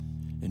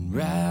and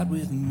ride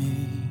with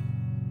me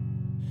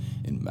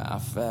in my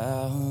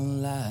foul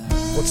life.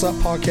 What's up,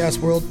 podcast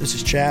world? This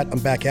is Chad. I'm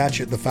back at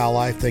you at the Foul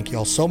Life. Thank you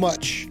all so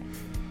much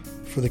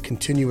for the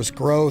continuous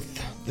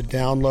growth, the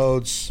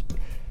downloads,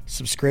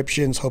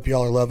 subscriptions. Hope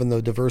y'all are loving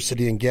the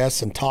diversity in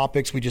guests and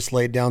topics. We just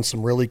laid down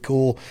some really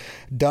cool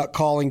duck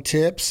calling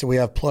tips. We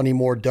have plenty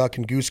more duck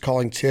and goose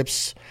calling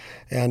tips,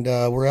 and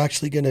we're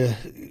actually going to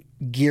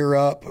gear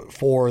up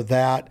for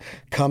that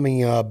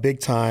coming big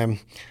time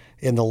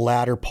in the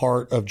latter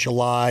part of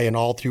July and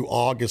all through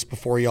August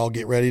before y'all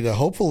get ready to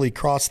hopefully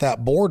cross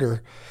that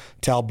border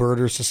to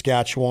Alberta,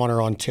 Saskatchewan,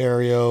 or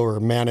Ontario, or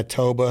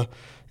Manitoba,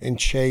 and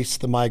chase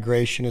the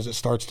migration as it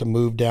starts to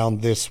move down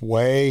this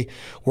way.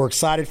 We're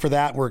excited for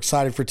that. We're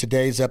excited for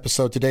today's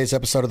episode. Today's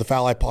episode of the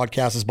Foul Life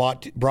Podcast is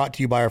brought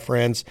to you by our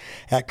friends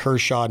at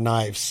Kershaw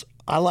Knives.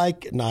 I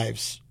like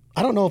knives.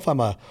 I don't know if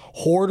I'm a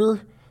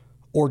hoarder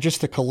or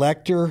just a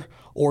collector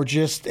or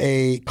just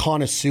a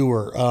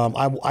connoisseur.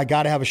 I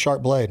got to have a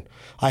sharp blade.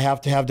 I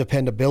have to have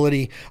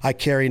dependability. I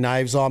carry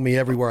knives on me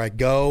everywhere I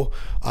go.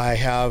 I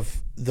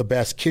have the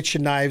best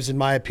kitchen knives, in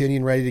my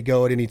opinion, ready to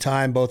go at any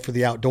time, both for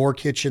the outdoor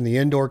kitchen, the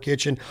indoor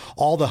kitchen,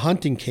 all the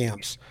hunting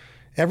camps.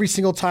 Every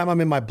single time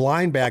I'm in my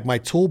blind bag, my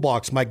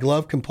toolbox, my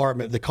glove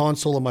compartment, the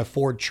console of my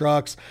Ford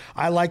trucks,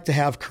 I like to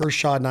have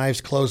Kershaw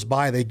knives close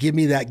by. They give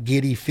me that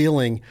giddy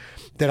feeling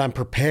that I'm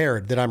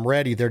prepared, that I'm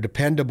ready. They're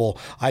dependable.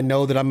 I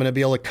know that I'm going to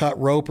be able to cut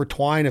rope or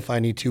twine if I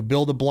need to,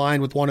 build a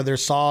blind with one of their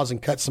saws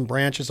and cut some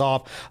branches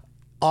off.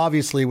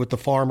 Obviously, with the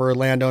farmer or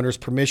landowner's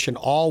permission,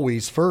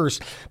 always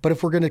first. But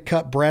if we're going to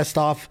cut breast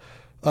off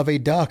of a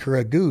duck or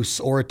a goose,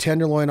 or a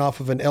tenderloin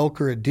off of an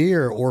elk or a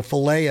deer, or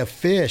fillet a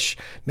fish,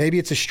 maybe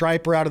it's a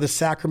striper out of the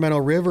Sacramento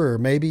River,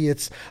 maybe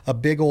it's a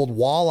big old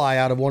walleye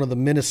out of one of the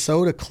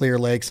Minnesota Clear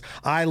Lakes.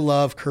 I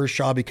love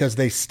Kershaw because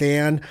they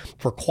stand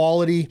for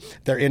quality,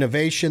 their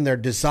innovation, their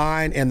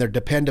design, and their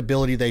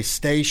dependability. They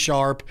stay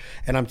sharp,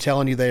 and I'm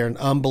telling you, they are an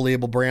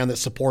unbelievable brand that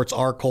supports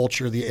our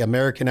culture, the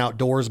American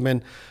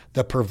outdoorsman,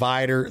 the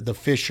provider, the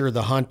fisher,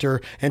 the hunter.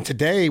 And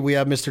today we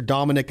have Mr.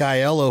 Dominic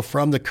Aiello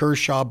from the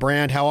Kershaw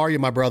brand. How are you,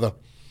 my brother?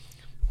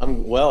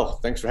 I'm well.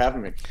 Thanks for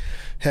having me.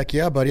 Heck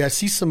yeah, buddy. I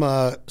see some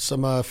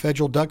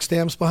federal duck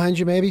stamps behind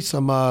you, maybe.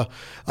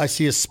 I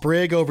see a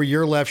sprig over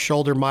your left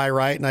shoulder, my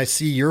right, and I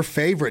see your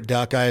favorite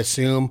duck, I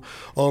assume,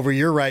 over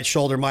your right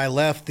shoulder, my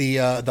left,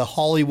 the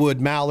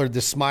Hollywood mallard,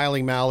 the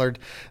smiling mallard,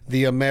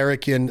 the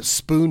American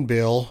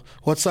spoonbill.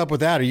 What's up with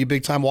that? Are you a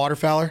big-time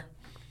waterfowler?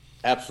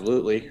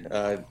 Absolutely.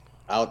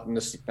 Out in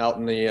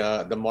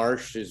the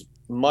marsh as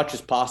much as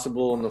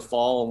possible in the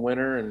fall and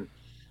winter, and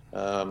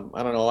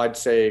I don't know. I'd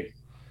say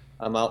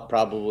I'm out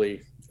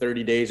probably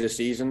 30 days a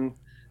season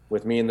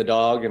with me and the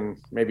dog, and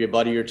maybe a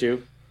buddy or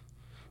two.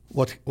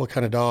 What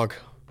kind of dog?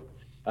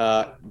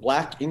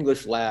 Black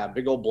English Lab,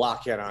 big old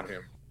blockhead on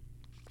him.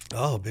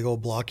 Oh, big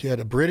old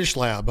blockhead, a British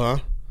Lab, huh?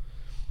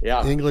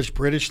 Yeah, English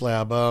British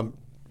Lab.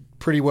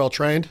 Pretty well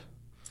trained.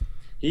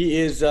 He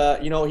is, I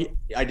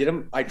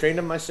trained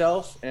him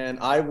myself, and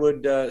I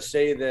would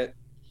say that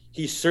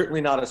he's certainly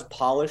not as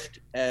polished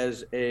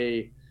as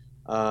a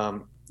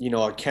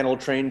kennel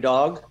trained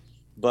dog,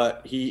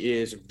 but he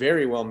is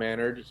very well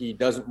mannered. He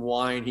doesn't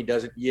whine, he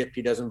doesn't yip,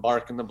 he doesn't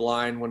bark in the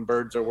blind when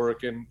birds are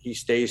working. He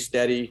stays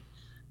steady,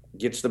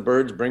 gets the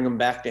birds, bring them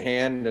back to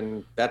hand,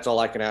 and that's all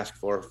I can ask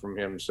for from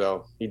him.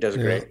 So he does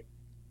great.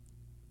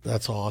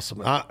 That's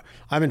awesome.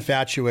 I'm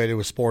infatuated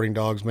with sporting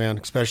dogs, man,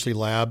 especially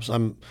labs.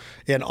 I'm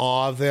in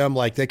awe of them.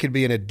 Like, they could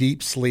be in a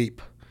deep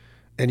sleep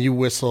and you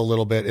whistle a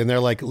little bit and they're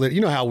like, you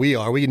know how we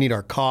are. We need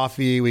our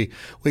coffee. We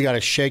got to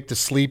shake the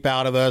sleep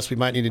out of us. We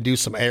might need to do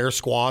some air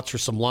squats or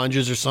some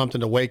lunges or something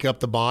to wake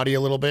up the body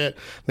a little bit,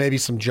 maybe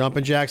some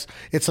jumping jacks.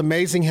 It's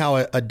amazing how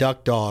a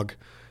duck dog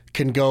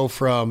can go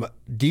from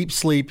deep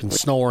sleep and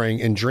snoring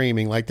and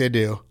dreaming like they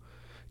do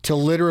to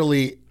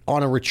literally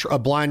on a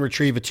blind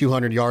retrieve at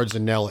 200 yards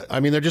and nail it. I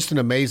mean, they're just an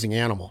amazing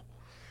animal.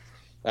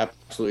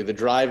 Absolutely. The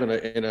drive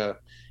in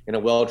a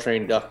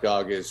well-trained duck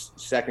dog is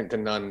second to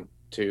none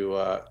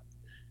to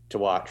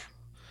watch.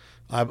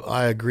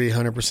 I agree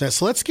 100%.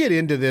 So let's get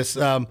into this.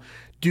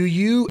 Do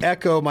you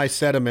echo my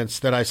sentiments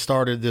that I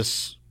started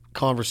this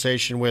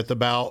conversation with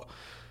about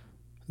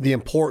the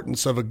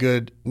importance of a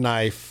good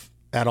knife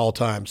at all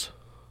times?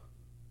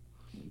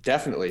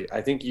 Definitely.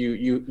 I think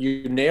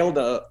you nailed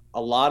a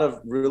lot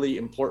of really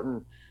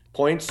important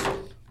points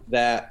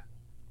that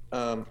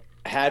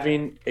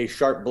having a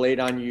sharp blade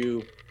on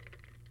you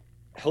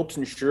helps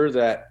ensure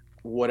that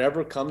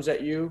whatever comes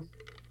at you,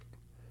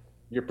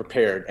 you're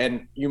prepared.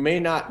 And you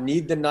may not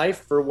need the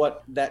knife for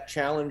what that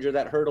challenge or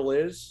that hurdle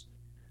is,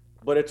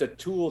 but it's a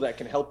tool that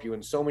can help you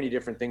in so many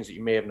different things that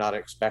you may have not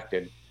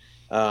expected.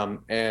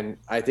 And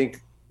I think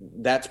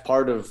that's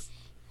part of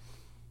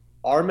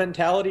our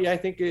mentality, I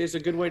think, is a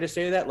good way to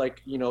say that.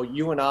 Like,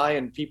 you and I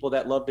and people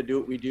that love to do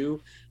what we do,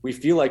 we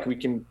feel like we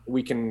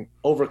can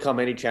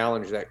overcome any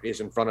challenge that is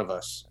in front of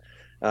us.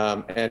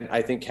 And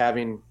I think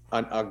having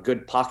a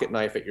good pocket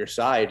knife at your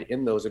side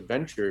in those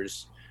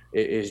adventures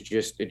it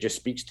just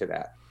speaks to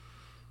that.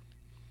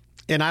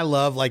 And I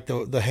love like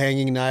the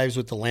hanging knives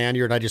with the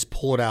lanyard. I just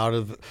pull it out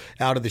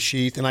of the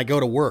sheath and I go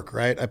to work,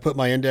 right? I put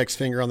my index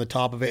finger on the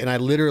top of it and I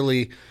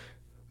literally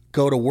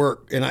go to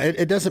work. And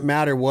it doesn't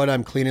matter what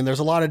I'm cleaning. There's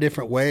a lot of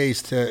different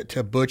ways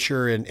to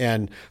butcher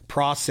and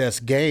process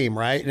game,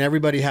 right? And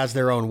everybody has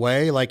their own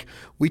way. Like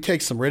we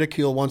take some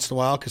ridicule once in a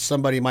while because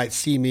somebody might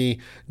see me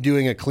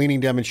doing a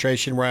cleaning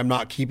demonstration where I'm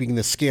not keeping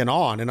the skin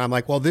on. And I'm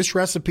like, well, this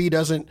recipe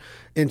doesn't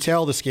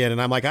entail the skin.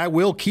 And I'm like, I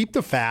will keep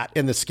the fat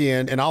in the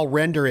skin and I'll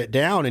render it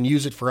down and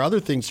use it for other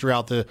things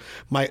throughout the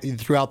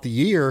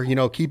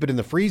year, keep it in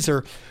the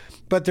freezer.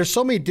 But there's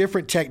so many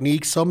different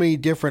techniques, so many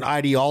different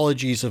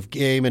ideologies of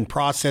game and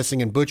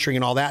processing and butchering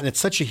and all that. And it's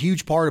such a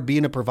huge part of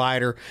being a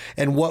provider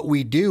and what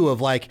we do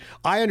of like,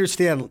 I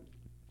understand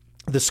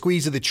the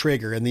squeeze of the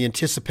trigger and the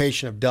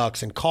anticipation of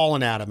ducks and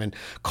calling at them and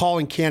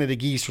calling Canada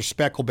geese or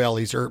speckle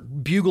bellies or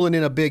bugling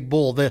in a big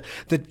bull. The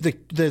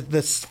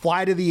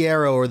flight of the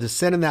arrow or the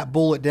sending that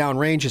bullet down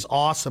range is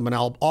awesome. And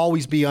I'll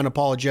always be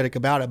unapologetic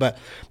about it. But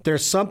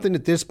there's something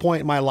at this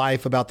point in my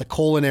life about the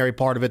culinary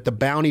part of it, the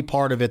bounty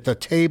part of it, the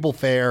table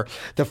fare,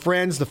 the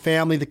friends, the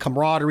family, the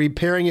camaraderie,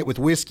 pairing it with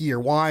whiskey or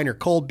wine or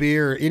cold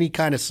beer or any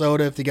kind of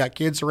soda if they got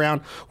kids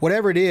around,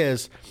 whatever it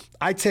is.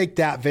 I take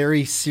that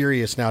very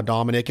serious now,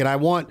 Dominic, and I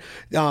want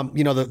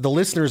the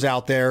listeners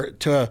out there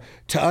to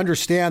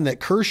understand that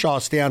Kershaw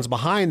stands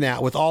behind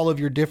that with all of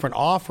your different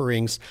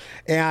offerings.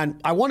 And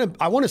I want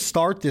to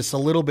start this a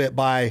little bit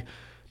by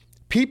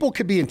people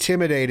could be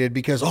intimidated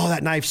because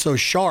that knife's so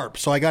sharp,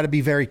 so I got to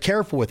be very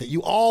careful with it.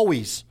 You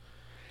always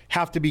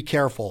have to be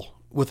careful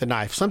with a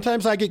knife.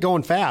 Sometimes I get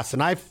going fast,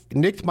 and I've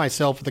nicked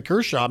myself with the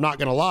Kershaw. I'm not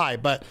going to lie,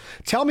 but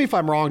tell me if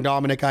I'm wrong,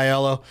 Dominic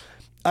Aiello.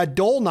 A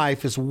dull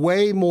knife is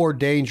way more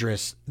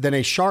dangerous than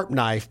a sharp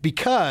knife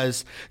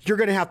because you're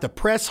going to have to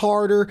press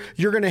harder.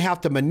 You're going to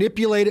have to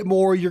manipulate it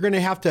more. You're going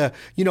to have to,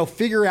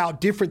 figure out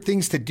different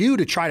things to do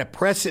to try to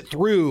press it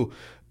through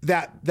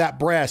that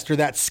breast or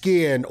that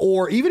skin.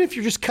 Or even if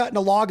you're just cutting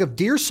a log of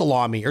deer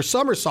salami or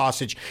summer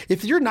sausage,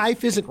 if your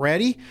knife isn't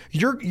ready,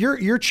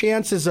 your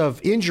chances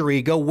of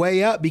injury go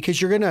way up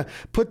because you're going to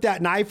put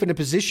that knife in a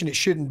position it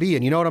shouldn't be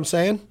in. You know what I'm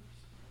saying?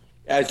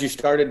 As you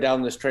started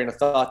down this train of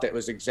thought, that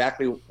was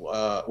exactly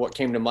what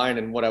came to mind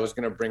and what I was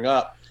going to bring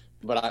up.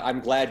 But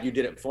I'm glad you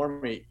did it for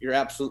me. You're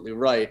absolutely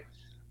right.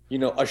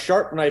 A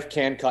sharp knife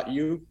can cut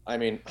you. I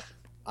mean,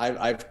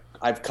 I've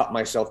cut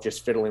myself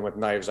just fiddling with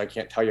knives. I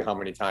can't tell you how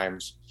many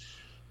times.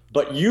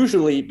 But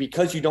usually,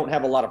 because you don't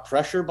have a lot of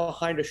pressure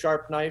behind a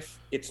sharp knife,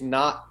 it's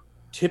not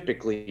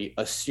typically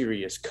a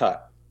serious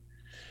cut.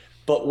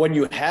 But when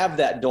you have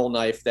that dull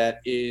knife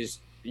that is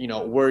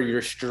where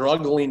you're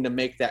struggling to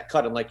make that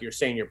cut. And like you're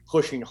saying, you're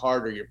pushing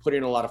harder, you're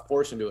putting a lot of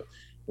force into it.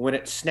 When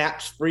it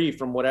snaps free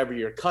from whatever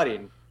you're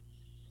cutting,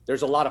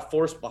 there's a lot of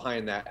force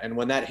behind that. And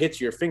when that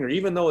hits your finger,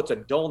 even though it's a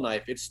dull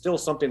knife, it's still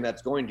something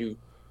that's going to,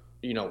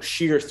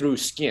 shear through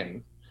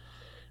skin.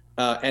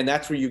 And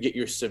that's where you get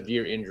your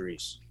severe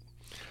injuries.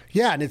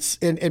 Yeah.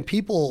 And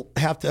people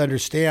have to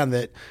understand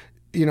that,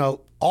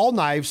 all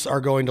knives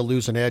are going to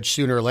lose an edge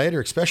sooner or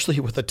later, especially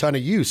with a ton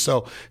of use.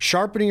 So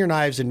sharpening your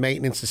knives and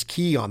maintenance is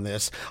key on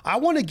this. I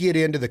want to get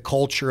into the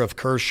culture of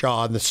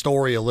Kershaw and the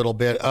story a little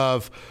bit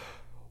of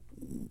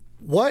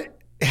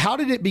how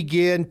did it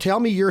begin? Tell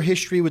me your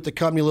history with the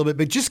company a little bit,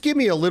 but just give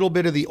me a little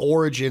bit of the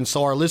origin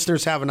so our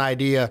listeners have an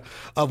idea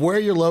of where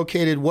you're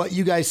located, what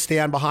you guys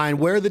stand behind,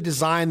 where the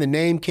design, the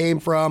name came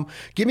from.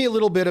 Give me a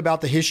little bit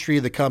about the history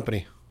of the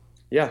company.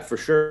 Yeah, for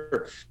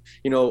sure.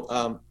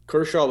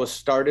 Kershaw was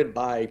started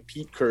by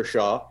Pete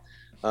Kershaw.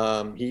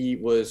 He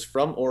was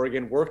from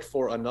Oregon, worked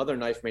for another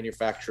knife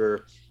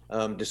manufacturer,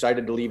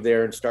 decided to leave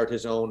there and start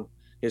his own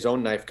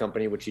knife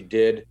company, which he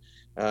did.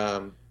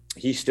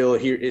 He still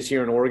is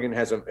here in Oregon,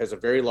 has a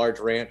very large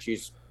ranch.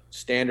 He's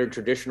standard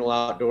traditional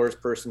outdoors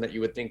person that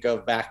you would think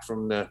of back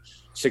from the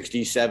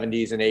 60s,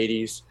 70s, and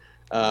 80s.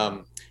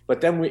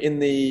 But then in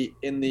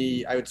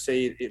the I would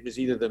say it was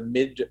either the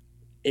mid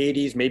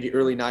 80s, maybe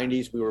early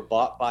 90s, we were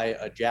bought by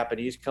a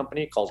Japanese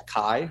company called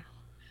Kai.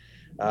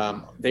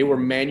 They were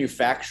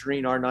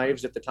manufacturing our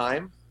knives at the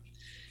time.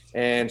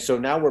 And so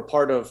now we're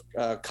part of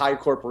Kai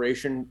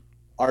Corporation.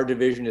 Our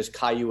division is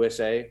Kai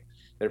USA.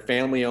 They're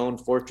family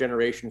owned, fourth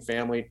generation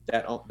family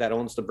that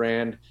owns the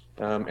brand.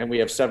 And we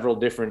have several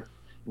different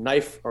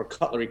knife or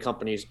cutlery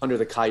companies under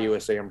the Kai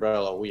USA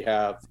umbrella. We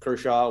have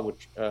Kershaw,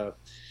 which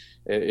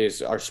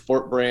is our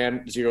sport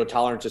brand, Zero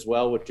Tolerance as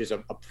well, which is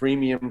a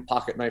premium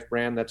pocket knife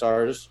brand. That's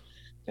ours.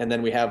 And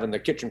then we have in the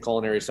kitchen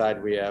culinary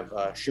side, we have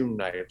Shun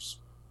Knives.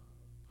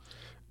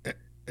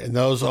 And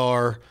those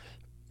are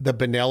the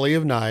Benelli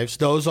of knives.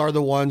 Those are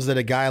the ones that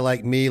a guy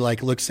like me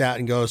looks at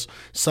and goes,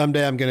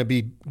 someday I'm going to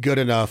be good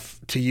enough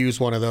to use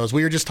one of those.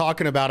 We were just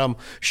talking about them,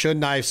 Shun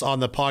Knives,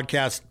 on the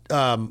podcast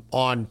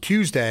on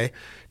Tuesday.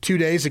 2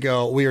 days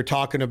ago, we were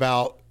talking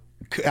about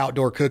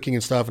outdoor cooking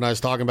and stuff, and I was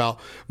talking about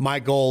my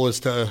goal is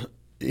to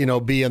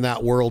be in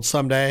that world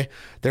someday.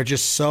 They're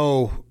just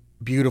so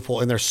beautiful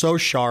and they're so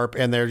sharp,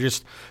 and I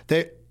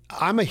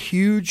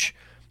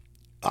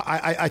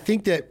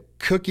think that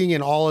cooking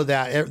and all of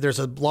that, there's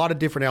a lot of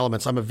different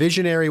elements. I'm a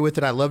visionary with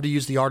it. I love to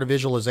use the art of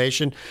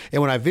visualization.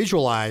 And when I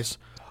visualize,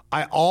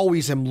 I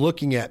always am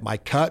looking at my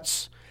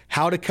cuts,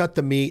 how to cut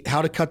the meat,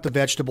 how to cut the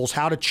vegetables,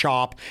 how to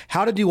chop,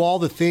 how to do all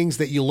the things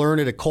that you learn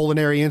at a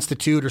culinary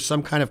institute or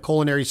some kind of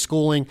culinary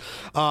schooling.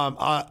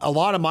 A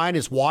lot of mine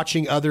is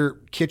watching other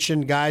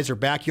kitchen guys or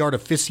backyard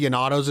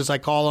aficionados, as I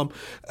call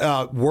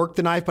them, work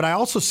the knife. But I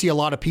also see a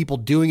lot of people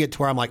doing it to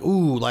where I'm like,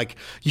 ooh, like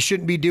you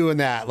shouldn't be doing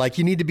that. Like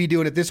you need to be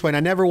doing it this way. And I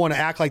never want to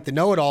act like the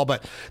know-it-all,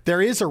 but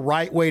there is a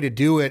right way to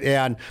do it.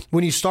 And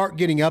when you start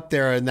getting up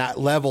there in that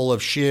level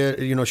of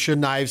Shun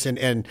knives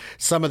and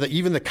some of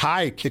even the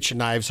Kai kitchen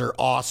knives are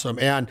awesome.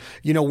 And,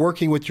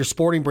 working with your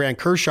sporting brand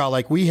Kershaw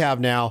like we have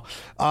now,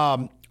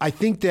 I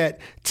think that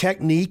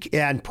technique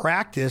and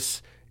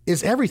practice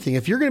is everything.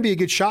 If you're going to be a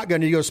good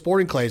shotgunner, you go to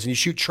sporting clays and you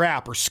shoot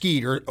trap or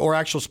skeet or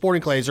actual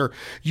sporting clays, or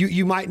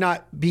you might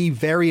not be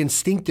very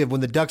instinctive when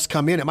the ducks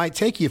come in. It might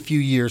take you a few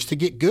years to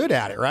get good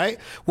at it, right?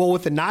 Well,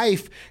 with a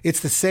knife, it's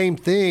the same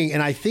thing.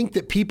 And I think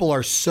that people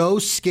are so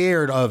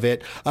scared of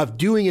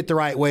doing it the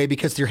right way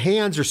because their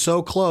hands are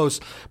so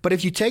close. But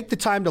if you take the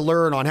time to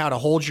learn on how to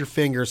hold your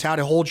fingers, how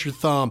to hold your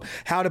thumb,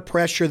 how to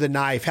pressure the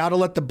knife, how to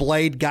let the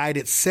blade guide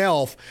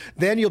itself,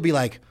 then you'll be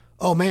like,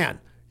 oh man,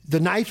 the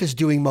knife is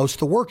doing most of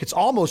the work. It's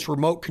almost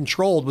remote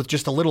controlled with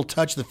just a little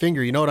touch of the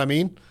finger. You know what I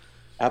mean?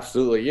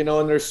 Absolutely. And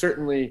there's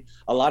certainly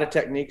a lot of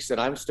techniques that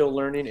I'm still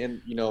learning.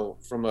 And,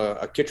 from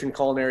a kitchen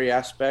culinary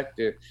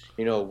aspect,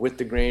 with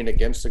the grain,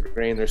 against the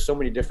grain, there's so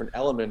many different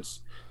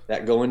elements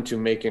that go into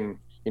making,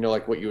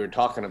 like what you were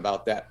talking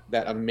about, that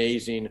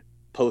amazing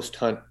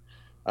post-hunt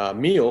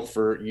meal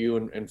for you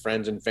and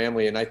friends and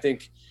family. And I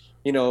think,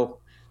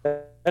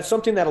 that's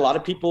something that a lot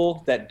of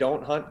people that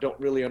don't hunt don't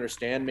really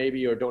understand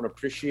maybe, or don't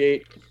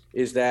appreciate,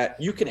 is that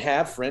you can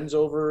have friends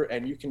over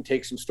and you can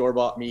take some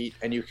store-bought meat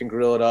and you can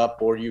grill it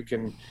up, or you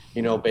can,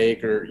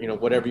 bake, or,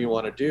 whatever you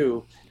want to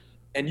do.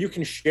 And you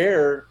can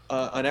share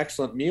an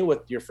excellent meal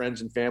with your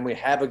friends and family,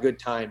 have a good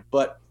time.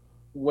 But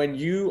when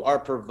you are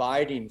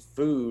providing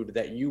food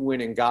that you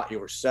went and got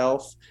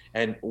yourself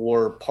and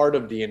were part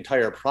of the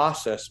entire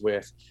process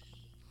with,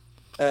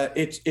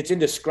 it's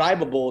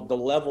indescribable the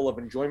level of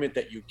enjoyment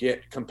that you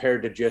get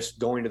compared to just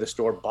going to the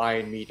store,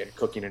 buying meat, and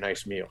cooking a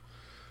nice meal.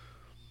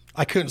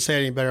 I couldn't say it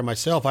any better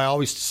myself. I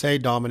always say,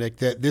 Dominic,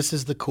 that this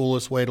is the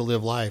coolest way to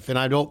live life. And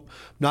I'm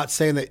not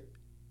saying that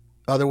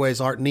other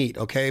ways aren't neat,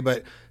 okay?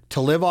 But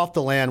to live off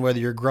the land, whether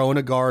you're growing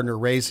a garden or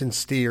raising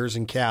steers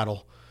and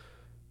cattle,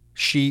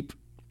 sheep,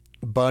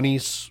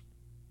 bunnies,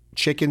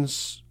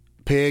 chickens,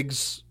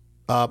 pigs,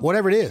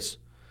 whatever it is,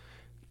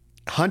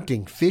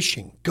 hunting,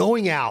 fishing,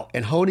 going out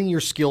and honing your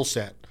skill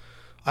set.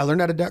 I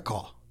learned how to duck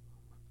call.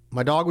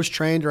 My dog was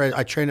trained, or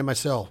I trained it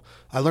myself.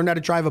 I learned how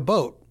to drive a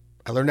boat.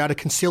 I learned how to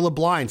conceal a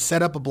blind,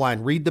 set up a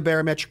blind, read the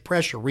barometric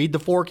pressure, read the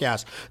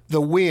forecast, the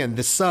wind,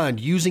 the sun,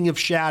 using of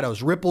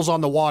shadows, ripples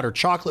on the water,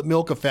 chocolate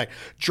milk effect,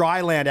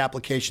 dry land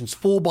applications,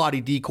 full body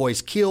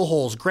decoys, keel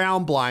holes,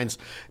 ground blinds,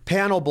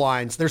 panel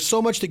blinds. There's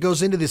so much that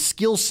goes into this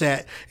skill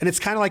set, and it's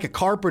kind of like a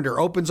carpenter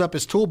opens up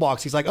his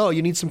toolbox. He's like, oh,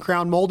 you need some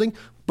crown molding?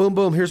 Boom,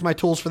 boom, here's my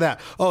tools for that.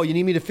 Oh, you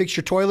need me to fix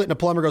your toilet? And a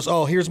plumber goes,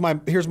 oh, here's my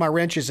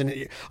wrenches,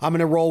 and I'm going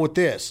to roll with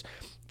this.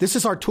 This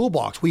is our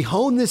toolbox. We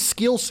hone this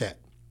skill set.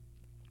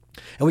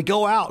 And we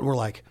go out and we're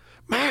like,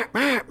 here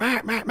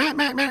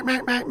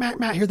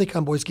they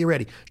come, boys. Get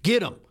ready. Get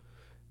them.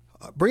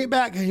 Bring it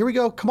back. Here we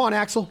go. Come on,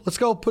 Axel. Let's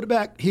go. Put it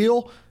back.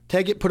 Heel.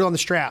 Take it. Put it on the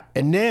strap.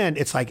 And then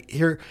it's like,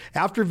 here,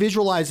 after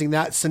visualizing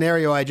that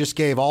scenario I just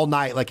gave all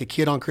night like a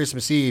kid on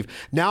Christmas Eve,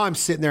 now I'm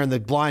sitting there in the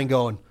blind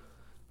going,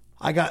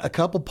 I got a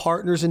couple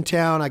partners in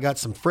town. I got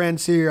some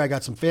friends here. I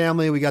got some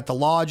family. We got the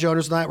lodge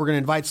owners tonight. We're going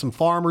to invite some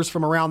farmers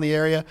from around the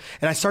area.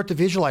 And I start to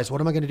visualize,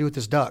 what am I going to do with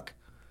this duck?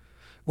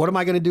 What am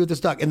I going to do with this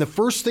duck? And the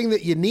first thing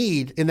that you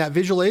need in that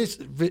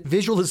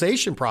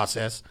visualization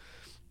process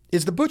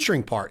is the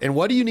butchering part. And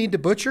what do you need to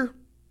butcher?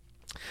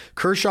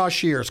 Kershaw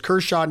shears,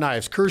 Kershaw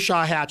knives,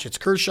 Kershaw hatchets,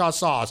 Kershaw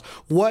saws.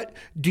 What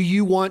do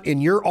you want in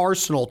your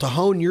arsenal to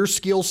hone your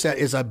skill set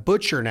as a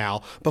butcher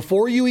now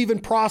before you even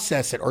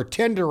process it or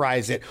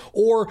tenderize it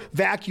or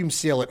vacuum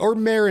seal it or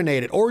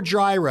marinate it or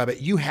dry rub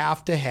it? You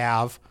have to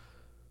have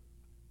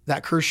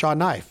that Kershaw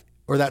knife,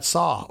 or that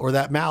saw, or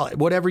that mallet,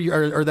 whatever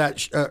or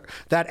that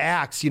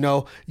axe.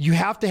 You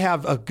have to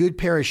have a good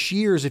pair of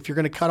shears if you're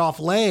going to cut off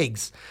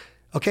legs.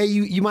 Okay,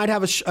 you might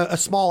have a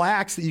small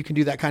axe that you can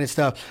do that kind of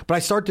stuff. But I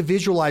start to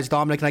visualize,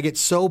 Dominic, and I get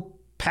so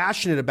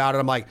passionate about it.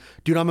 I'm like,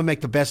 dude, I'm going to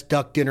make the best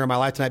duck dinner of my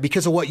life tonight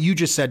because of what you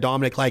just said,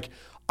 Dominic. Like,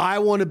 I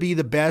want to be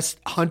the best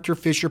hunter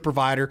fisher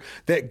provider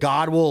that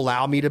God will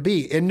allow me to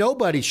be. And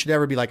nobody should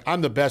ever be like,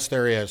 I'm the best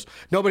there is.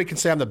 Nobody can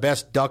say I'm the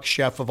best duck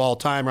chef of all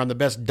time or I'm the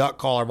best duck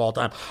caller of all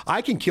time.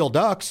 I can kill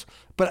ducks,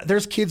 but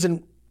there's kids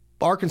in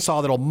Arkansas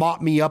that'll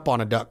mop me up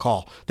on a duck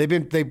call.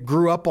 They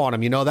grew up on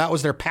them. That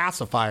was their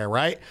pacifier,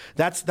 right?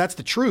 That's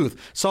the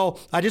truth. So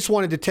I just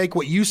wanted to take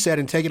what you said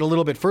and take it a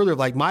little bit further.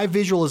 Like, my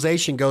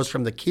visualization goes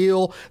from the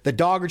keel, the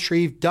dog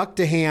retrieve, duck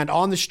to hand,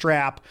 on the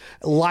strap,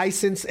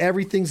 license,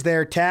 everything's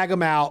there, tag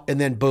them out, and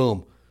then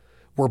boom.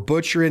 We're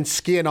butchering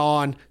skin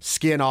on,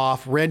 skin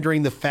off,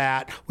 rendering the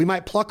fat. We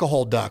might pluck a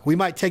whole duck. We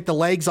might take the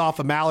legs off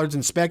of mallards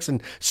and specks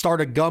and start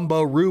a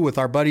gumbo roux with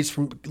our buddies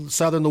from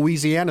southern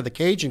Louisiana, the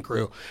Cajun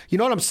crew. You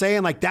know what I'm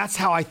saying? Like, that's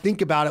how I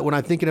think about it when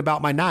I'm thinking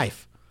about my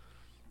knife.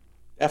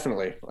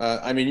 Definitely.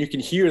 I mean, you can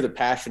hear the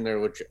passion there,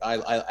 which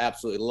I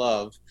absolutely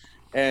love.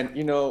 And,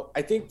 you know,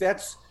 I think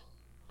that's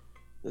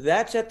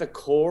at the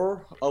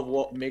core of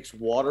what makes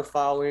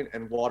waterfowling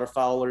and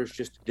waterfowlers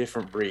just a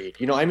different breed.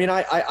 You know, I mean,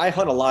 I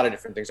hunt a lot of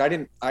different things.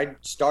 I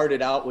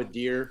started out with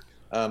deer.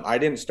 I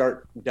didn't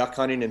start duck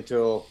hunting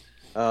until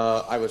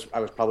I was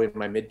probably in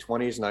my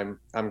mid-20s, and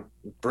I'm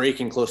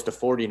breaking close to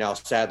 40 now,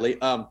 sadly.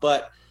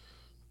 But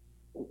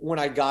when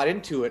I got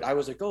into it, I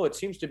was like, oh, it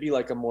seems to be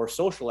like a more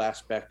social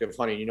aspect of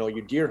hunting. You know,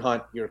 you deer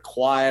hunt, you're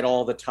quiet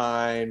all the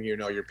time. You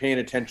know, you're paying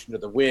attention to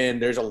the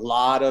wind. There's a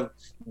lot of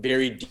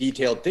very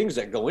detailed things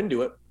that go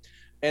into it.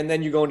 And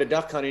then you go into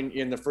duck hunting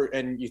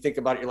and you think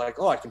about it, you're like,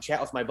 oh, I can chat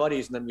with my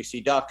buddies, and then we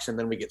see ducks, and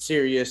then we get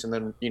serious, and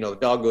then, you know, the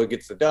dog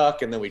gets the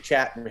duck, and then we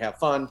chat and we have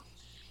fun.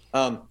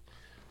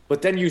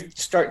 But then you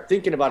start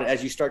thinking about it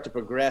as you start to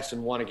progress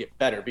and want to get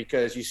better,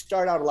 because you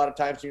start out a lot of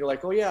times and you're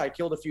like, oh yeah, I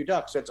killed a few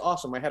ducks. That's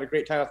awesome. I had a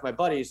great time with my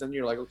buddies. And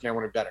you're like, okay, I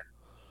want to be better.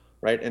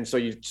 Right. And so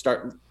you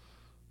start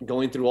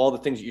going through all the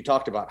things that you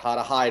talked about, how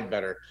to hide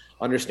better,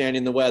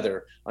 understanding the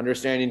weather,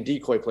 understanding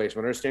decoy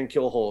placement, understanding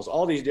kill holes,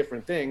 all these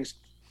different things.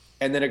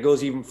 And then it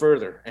goes even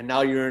further. And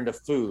now you're into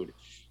food.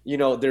 You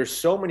know, there's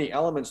so many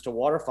elements to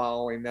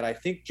waterfowling that I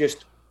think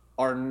just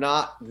are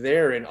not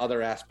there in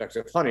other aspects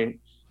of hunting.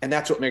 And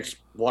that's what makes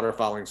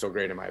waterfowling so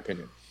great, in my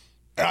opinion.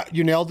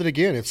 You nailed it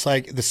again. It's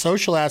like the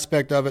social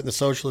aspect of it, the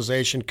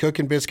socialization,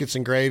 cooking biscuits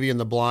and gravy in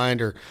the blind,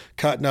 or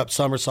cutting up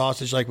summer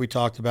sausage like we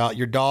talked about.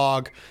 Your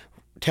dog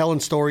telling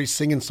stories,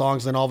 singing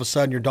songs, then all of a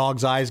sudden your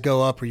dog's eyes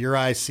go up, or your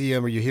eyes see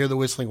him, or you hear the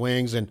whistling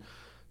wings, and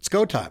it's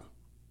go time.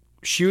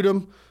 Shoot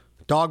him.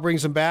 Dog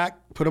brings him back,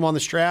 put him on the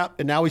strap,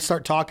 and now we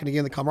start talking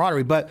again, the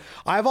camaraderie. But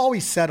I've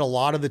always said a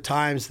lot of the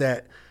times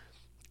that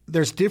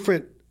there's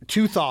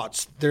two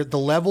thoughts. There, the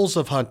levels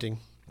of hunting,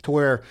 to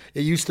where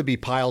it used to be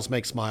piles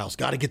make smiles.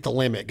 Got to get the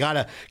limit. Got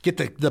to get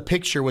the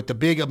picture with the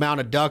big amount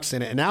of ducks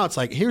in it. And now it's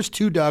like, here's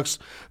 2 ducks,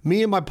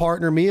 me and my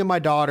partner, me and my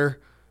daughter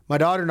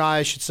and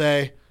I should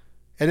say,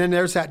 and then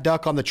there's that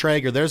duck on the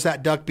Traeger. There's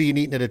that duck being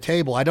eaten at a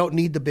table. I don't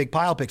need the big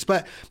pile picks.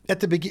 But at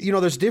the beginning, you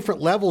know, there's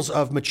different levels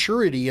of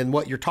maturity in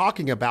what you're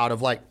talking about,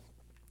 of like,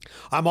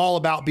 I'm all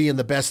about being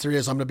the best there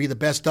is. I'm going to be the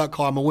best duck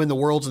call. I'm going to win the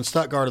Worlds in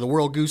Stuttgart, or the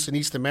World Goose in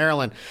Easton,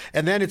 Maryland.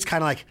 And then it's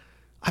kind of like,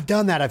 I've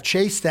done that. I've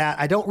chased that.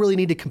 I don't really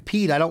need to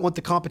compete. I don't want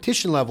the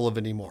competition level of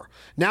it anymore.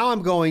 Now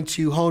I'm going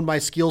to hone my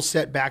skill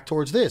set back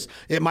towards this.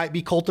 It might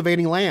be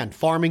cultivating land,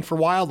 farming for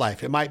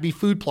wildlife. It might be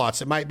food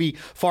plots. It might be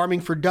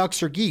farming for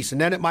ducks or geese.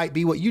 And then it might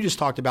be what you just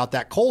talked about,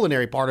 that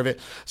culinary part of it.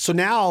 So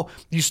now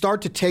you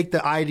start to take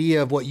the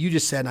idea of what you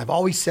just said, and I've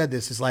always said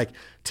this, is like,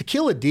 to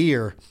kill a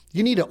deer,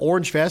 you need an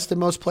orange vest in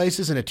most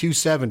places and a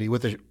 270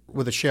 with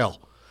a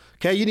shell.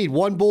 Okay, you need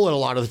one bullet a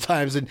lot of the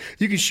times, and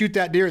you can shoot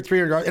that deer at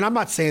 300 yards. And I'm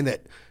not saying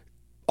that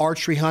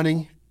archery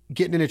hunting,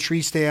 getting in a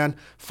tree stand,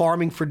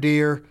 farming for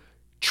deer,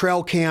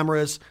 trail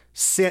cameras,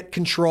 scent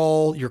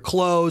control, your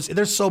clothes.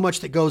 There's so much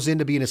that goes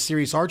into being a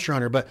serious archer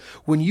hunter. But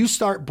when you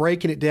start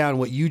breaking it down,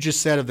 what you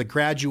just said of the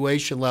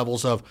graduation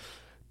levels of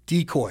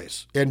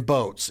decoys and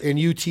boats and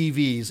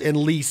UTVs and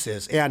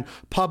leases and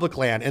public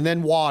land, and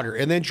then water,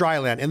 and then dry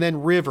land, and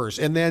then rivers,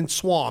 and then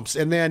swamps,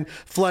 and then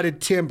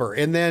flooded timber,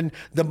 and then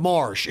the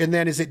marsh, and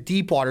then is it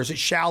deep water? Is it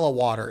shallow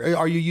water?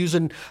 Are you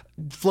using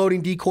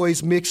floating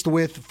decoys mixed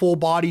with full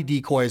body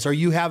decoys? Are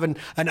you having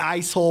an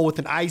ice hole with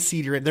an ice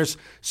eater? And there's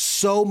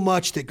so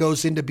much that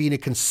goes into being a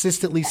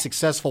consistently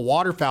successful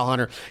waterfowl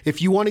hunter.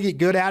 If you want to get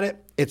good at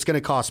it, it's going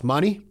to cost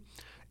money.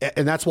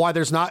 And that's why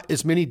there's not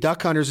as many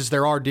duck hunters as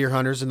there are deer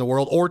hunters in the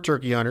world, or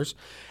turkey hunters.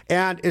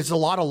 And it's a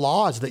lot of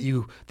laws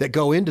that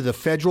go into the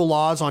federal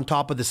laws on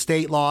top of the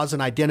state laws,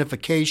 and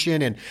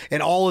identification,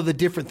 and all of the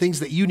different things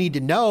that you need to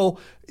know.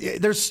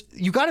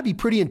 You got to be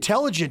pretty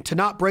intelligent to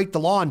not break the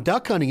law in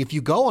duck hunting if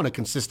you go on a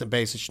consistent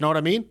basis. You know what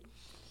I mean?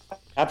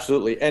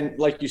 Absolutely. And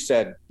like you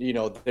said, you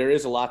know, there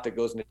is a lot that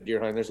goes into deer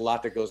hunting. There's a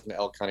lot that goes into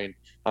elk hunting.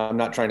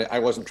 I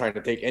wasn't trying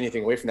to take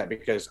anything away from that,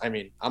 because I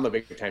mean, I'm a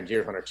big time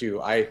deer hunter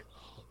too.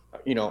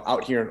 You know,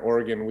 out here in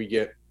Oregon, we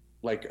get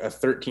like a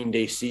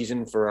 13-day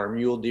season for our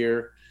mule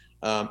deer.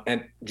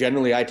 And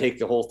generally I take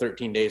the whole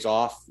 13 days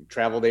off,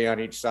 travel day on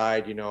each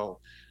side. You know,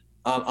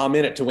 I'm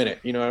in it to win it,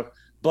 you know,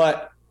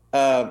 but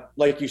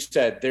like you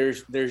said,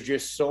 there's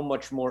just so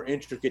much more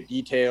intricate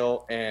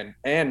detail and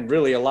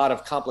really a lot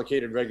of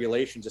complicated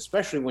regulations,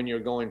 especially when you're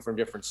going from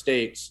different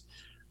states.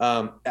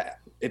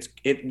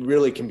 It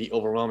really can be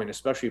overwhelming,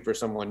 especially for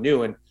someone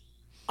new. And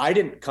I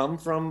didn't come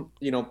from,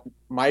 you know,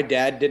 my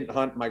dad didn't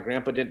hunt, my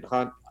grandpa didn't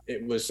hunt.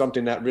 It was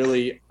something that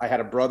really, I had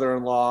a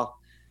brother-in-law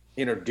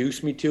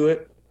introduced me to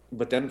it.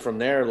 But then from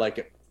there, like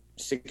at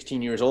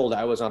 16 years old,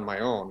 I was on my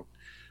own.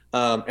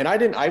 And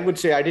I would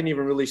say I didn't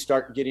even really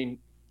start getting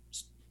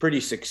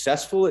pretty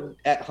successful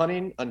at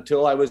hunting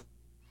until I was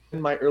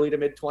in my early to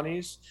mid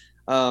 20s.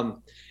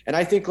 And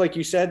I think, like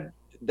you said,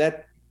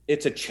 that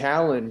it's a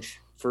challenge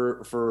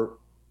for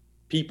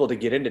people to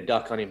get into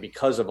duck hunting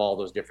because of all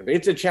those different things.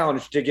 It's a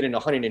challenge to get into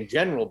hunting in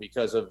general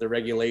because of the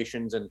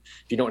regulations, and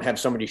if you don't have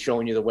somebody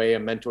showing you the way, a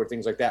mentor,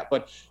 things like that.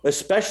 But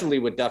especially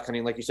with duck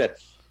hunting, like you said,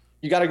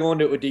 you got to go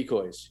into it with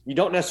decoys. You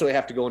don't necessarily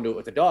have to go into it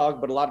with a dog,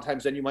 but a lot of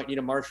times then you might need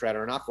a marsh rat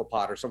or an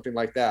aquapod or something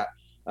like that.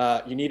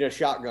 You need a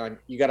shotgun.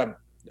 You got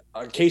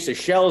a case of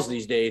shells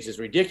these days is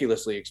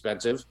ridiculously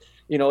expensive.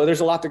 There's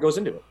a lot that goes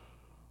into it.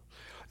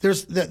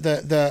 There's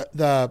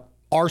the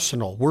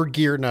arsenal. We're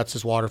gear nuts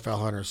as waterfowl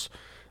hunters.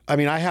 I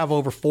mean, I have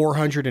over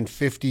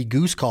 450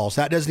 goose calls.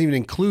 That doesn't even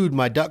include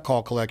my duck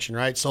call collection,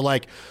 right? So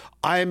like,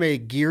 I'm a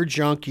gear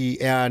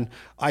junkie, and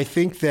I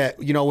think that,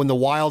 when the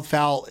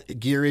wildfowl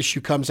gear issue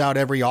comes out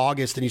every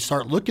August and you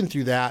start looking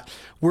through that,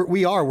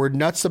 we're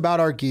nuts about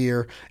our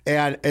gear.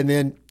 And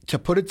then to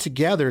put it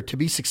together, to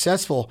be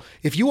successful,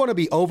 if you want to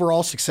be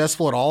overall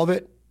successful at all of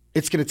it,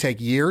 it's going to take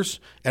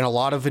years and a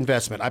lot of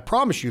investment. I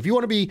promise you, if you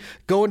want to be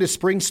going to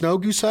spring snow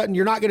goose hunting,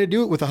 you're not going to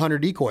do it with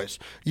 100 decoys.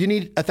 You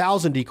need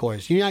 1,000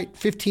 decoys. You need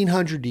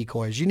 1,500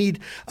 decoys. You need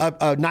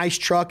a nice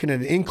truck and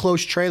an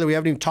enclosed trailer. We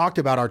haven't even talked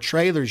about our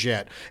trailers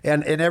yet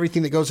and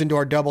everything that goes into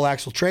our double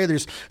axle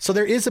trailers. So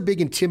there is a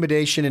big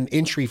intimidation and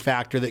entry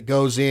factor that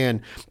goes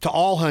in to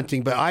all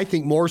hunting, but I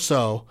think more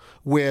so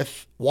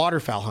with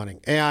waterfowl hunting.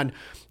 And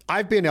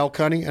I've been elk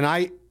hunting,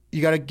 and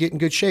you got to get in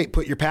good shape.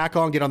 Put your pack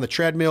on, get on the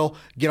treadmill,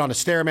 get on a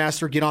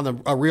Stairmaster, get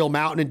on a real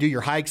mountain and do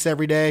your hikes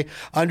every day.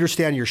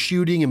 Understand your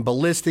shooting and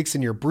ballistics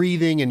and your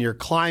breathing and your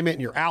climate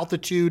and your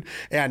altitude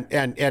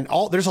and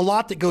all. There's a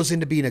lot that goes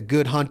into being a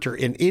good hunter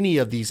in any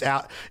of these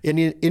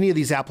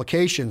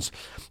applications.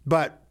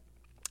 But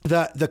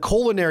the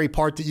culinary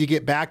part that you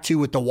get back to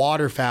with the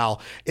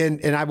waterfowl,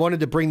 and I wanted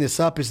to bring this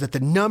up, is that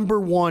the number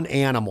one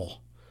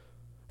animal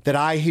that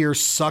I hear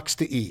sucks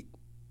to eat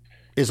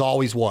is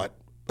always what?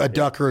 A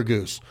duck or a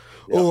goose.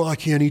 Yeah. Oh, I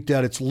can't eat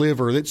that. It's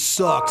liver. That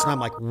sucks. And I'm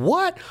like,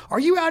 what? Are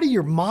you out of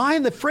your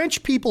mind? The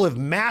French people have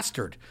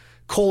mastered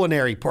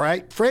culinary,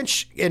 right?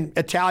 French and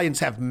Italians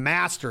have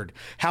mastered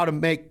how to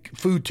make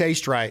food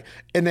taste right.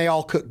 And they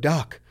all cook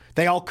duck.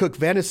 They all cook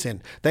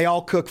venison. They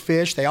all cook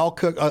fish. They all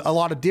cook a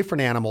lot of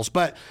different animals.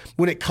 But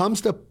when it comes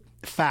to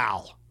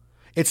fowl,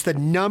 it's the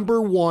number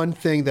one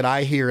thing that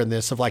I hear in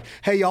this of like,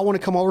 hey, y'all want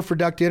to come over for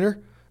duck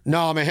dinner?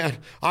 No, man,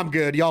 I'm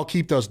good. Y'all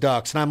keep those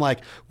ducks. And I'm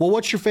like, well,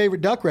 what's your favorite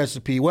duck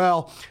recipe?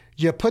 Well,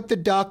 you put the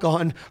duck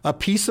on a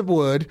piece of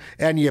wood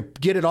and you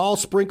get it all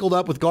sprinkled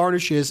up with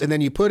garnishes, and then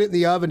you put it in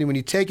the oven, and when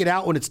you take it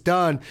out, when it's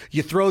done,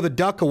 you throw the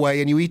duck away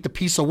and you eat the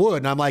piece of wood.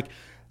 And I'm like,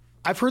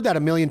 I've heard that a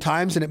million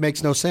times and it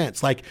makes no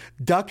sense. Like,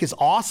 duck is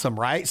awesome,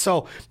 right?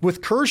 So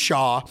with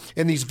Kershaw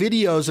and these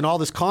videos and all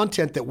this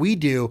content that we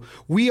do,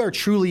 we are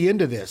truly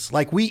into this.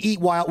 Like, we ate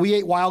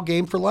wild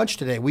game for lunch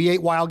today. We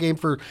ate wild game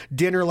for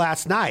dinner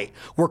last night.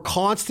 We're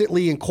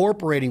constantly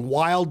incorporating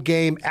wild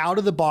game, out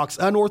of the box,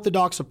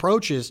 unorthodox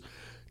approaches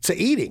to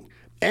eating.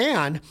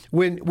 And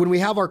when we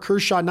have our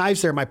Kershaw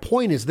knives there, my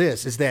point is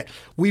this, is that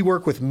we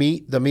work with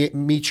the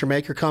Meat Your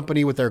Maker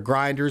company with their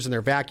grinders and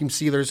their vacuum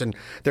sealers and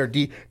their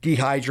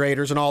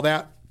dehydrators and all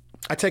that.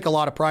 I take a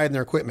lot of pride in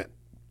their equipment.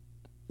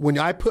 When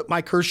I put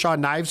my Kershaw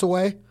knives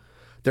away,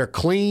 they're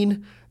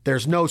clean.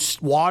 There's no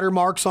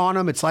watermarks on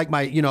them. It's like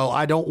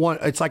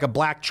it's like a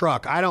black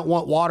truck. I don't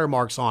want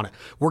watermarks on it.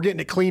 We're getting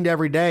it cleaned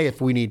every day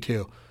if we need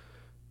to.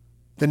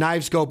 The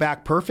knives go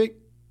back perfect.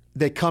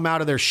 They come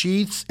out of their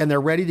sheaths and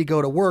they're ready to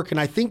go to work. And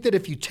I think that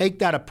if you take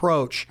that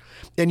approach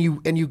and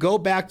you go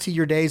back to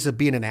your days of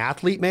being an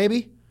athlete,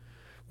 maybe,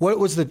 what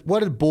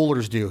did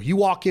bowlers do? You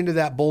walk into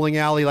that bowling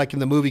alley like in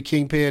the movie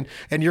Kingpin,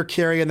 and you're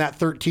carrying that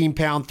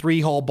 13-pound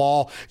 3-hole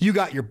ball. You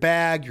got your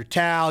bag, your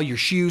towel, your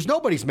shoes.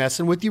 Nobody's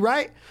messing with you,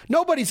 right?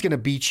 Nobody's going to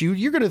beat you.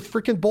 You're going to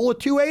freaking bowl a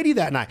 280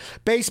 that night.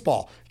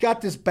 Baseball, you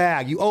got this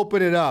bag. You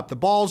open it up. The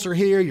balls are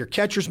here. Your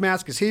catcher's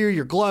mask is here.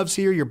 Your gloves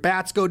here. Your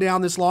bats go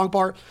down this long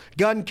part.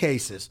 Gun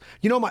cases.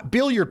 My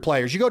billiard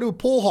players, you go to a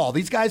pool hall.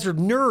 These guys are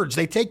nerds.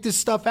 They take this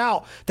stuff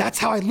out. That's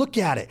how I look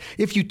at it.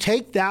 If you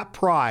take that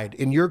pride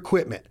in your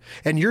equipment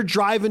and you're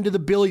driving to the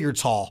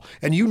billiards hall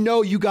and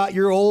you got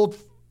your old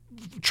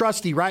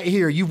trusty right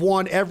here. You've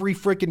won every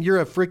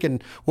you're a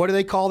freaking, what do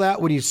they call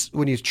that when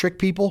you trick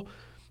people?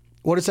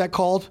 What is that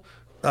called?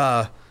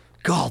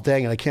 God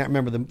dang it, I can't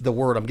remember the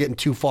word. I'm getting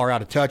too far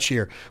out of touch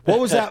here. What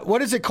was that?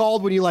 What is it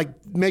called when you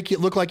make it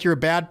look like you're a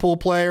bad pool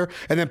player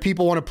and then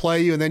people want to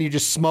play you and then you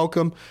just smoke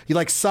them?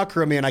 You sucker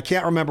them in. I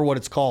can't remember what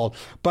it's called.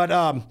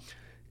 But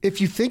if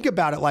you think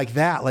about it like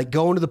that, like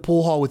going to the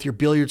pool hall with your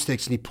billiard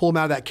sticks and you pull them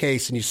out of that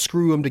case and you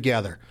screw them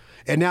together,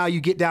 and now you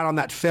get down on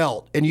that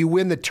felt and you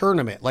win the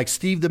tournament like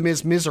Steve the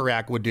Miz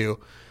Miserak would do.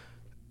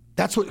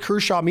 That's what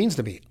Kershaw means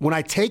to me. When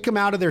I take them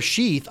out of their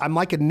sheath, I'm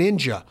like a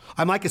ninja.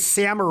 I'm like a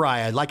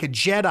samurai, like a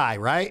Jedi,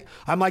 right?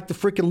 I'm like the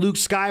freaking Luke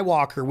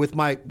Skywalker with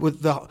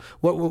the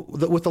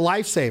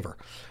lifesaver.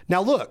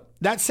 Now look,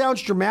 that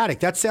sounds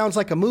dramatic. That sounds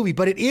like a movie,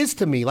 but it is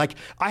to me. Like,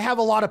 I have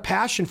a lot of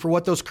passion for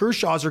what those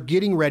Kershaws are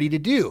getting ready to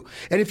do.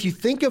 And if you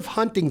think of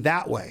hunting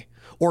that way,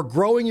 or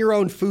growing your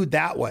own food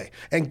that way,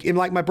 and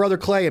like my brother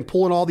Clay and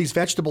pulling all these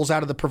vegetables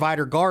out of the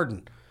provider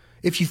garden,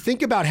 If you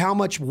think about how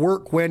much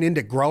work went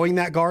into growing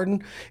that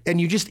garden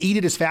and you just eat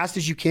it as fast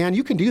as you can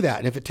do that.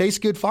 And if it tastes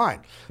good,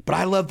 fine. But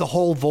I love the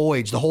whole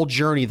voyage, the whole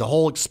journey, the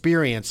whole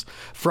experience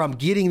from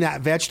getting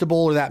that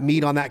vegetable or that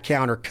meat on that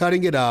counter,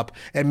 cutting it up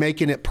and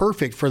making it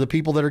perfect for the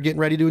people that are getting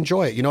ready to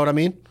enjoy it. You know what I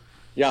mean?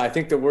 Yeah, I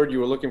think the word you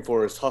were looking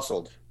for is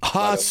hustled.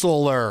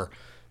 Hustler.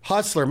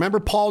 Remember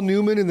Paul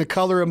Newman in The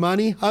Color of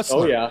Money? Hustler.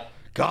 Oh, yeah.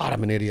 God,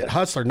 I'm an idiot.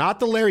 Hustler, not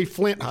the Larry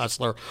Flint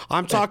hustler.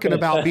 I'm talking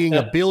about being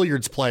a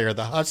billiards player,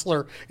 the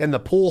hustler in the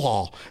pool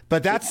hall.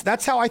 But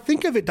that's how I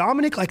think of it,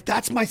 Dominic. Like,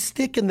 that's my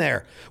stick in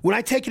there. When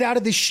I take it out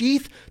of the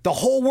sheath, the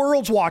whole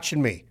world's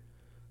watching me.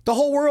 The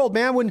whole world,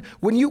 man.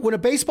 When a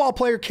baseball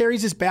player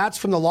carries his bats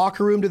from the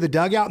locker room to the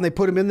dugout and they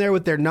put them in there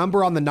with their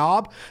number on the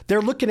knob,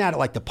 they're looking at it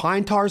like the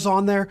pine tar's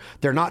on there.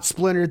 They're not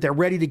splintered. They're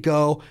ready to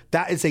go.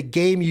 That is a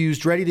game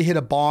used, ready to hit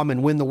a bomb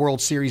and win the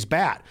World Series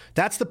bat.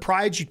 That's the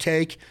pride you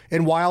take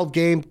in wild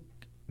game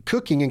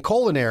cooking and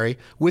culinary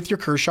with your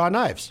Kershaw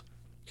knives.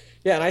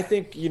 Yeah, and I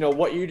think,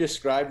 what you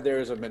described there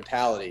is a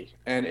mentality.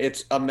 And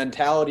it's a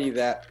mentality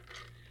that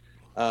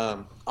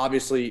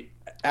obviously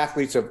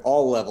athletes of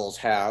all levels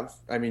have.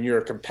 I mean, you're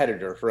a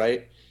competitor,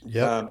 right?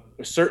 Yeah.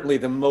 Certainly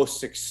the most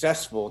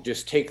successful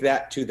just take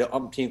that to the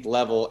umpteenth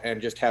level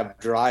and just have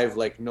drive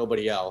like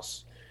nobody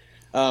else.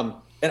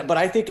 But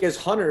I think as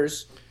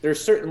hunters,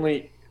 there's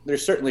certainly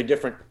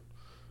different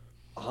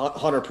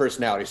hunter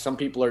personalities. Some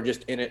people are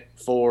just in it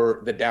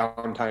for the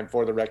downtime,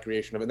 for the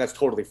recreation of it, and that's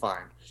totally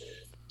fine.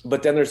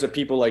 But then there's the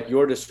people like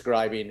you're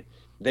describing.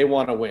 They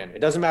want to win. It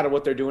doesn't matter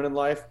what they're doing in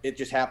life. It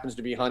just happens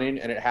to be hunting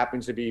and it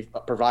happens to be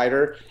a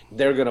provider.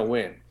 They're going to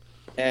win.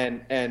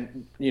 And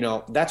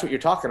that's what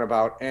you're talking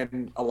about.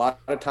 And a lot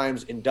of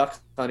times in duck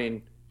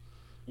hunting,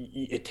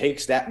 it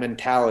takes that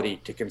mentality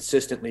to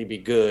consistently be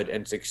good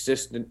and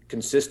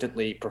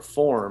consistently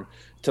perform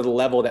to the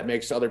level that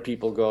makes other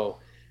people go,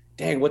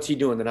 dang, what's he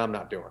doing that I'm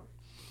not doing?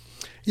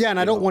 Yeah, and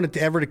I don't want it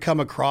to ever to come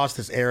across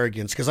as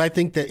arrogance, because I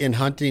think that in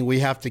hunting we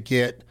have to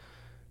get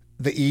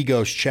the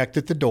egos checked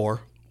at the door.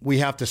 We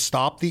have to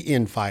stop the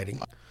infighting.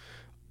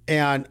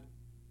 And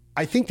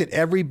I think that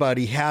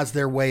everybody has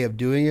their way of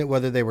doing it,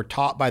 whether they were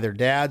taught by their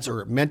dads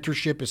or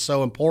mentorship is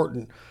so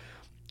important.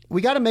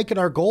 We got to make it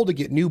our goal to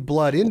get new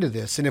blood into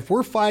this. And if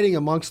we're fighting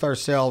amongst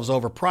ourselves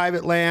over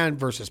private land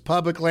versus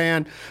public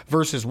land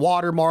versus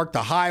watermark,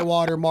 the high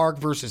watermark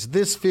versus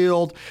this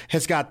field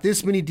has got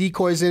this many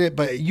decoys in it,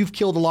 but you've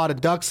killed a lot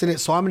of ducks in it,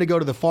 so I'm going to go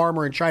to the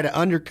farmer and try to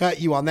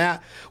undercut you on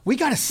that. We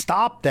got to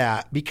stop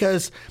that,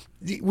 because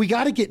we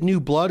got to get new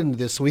blood into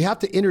this. So we have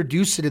to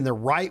introduce it in the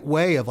right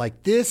way of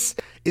like, this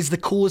is the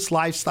coolest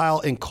lifestyle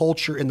and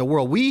culture in the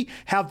world. We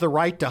have the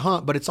right to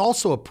hunt, but it's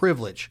also a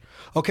privilege.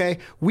 Okay.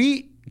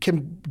 We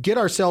can get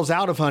ourselves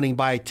out of hunting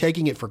by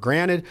taking it for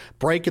granted,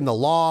 breaking the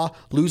law,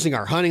 losing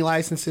our hunting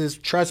licenses,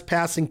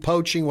 trespassing,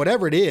 poaching,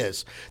 whatever it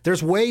is.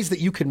 There's ways that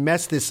you can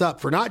mess this up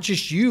for not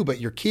just you,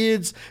 but your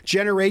kids,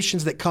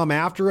 generations that come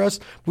after us.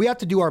 We have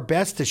to do our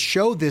best to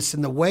show this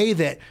in the way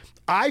that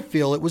I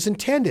feel it was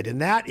intended. And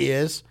that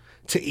is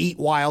to eat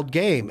wild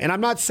game. And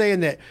I'm not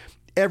saying that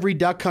every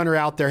duck hunter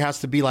out there has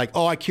to be like,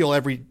 oh, I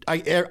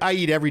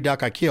eat every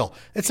duck I kill.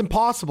 It's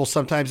impossible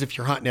sometimes if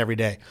you're hunting every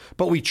day.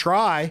 But we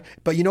try.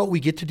 But you know what we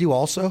get to do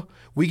also?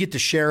 We get to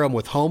share them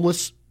with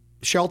homeless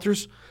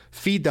shelters,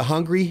 feed the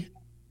hungry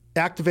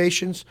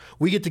activations.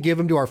 We get to give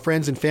them to our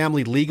friends and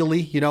family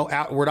legally.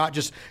 We're not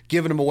just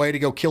giving them away to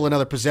go kill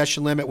another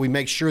possession limit. We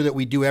make sure that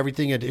we do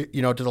everything, to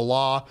the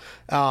law.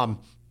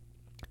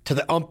 To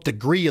the umpth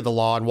degree of the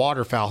law in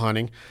waterfowl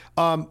hunting.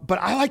 But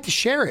I like to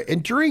share it.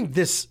 And during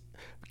this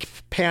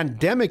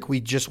pandemic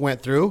we just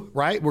went through,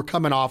 right, we're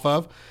coming off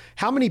of,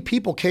 how many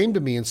people came to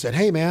me and said,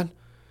 hey, man,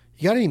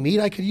 you got any meat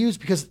I could use?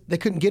 Because they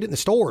couldn't get it in the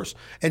stores.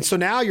 And so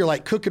now you're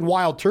like cooking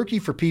wild turkey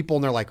for people,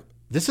 and they're like,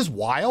 this is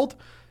wild?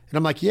 And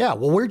I'm like, yeah,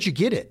 well, where'd you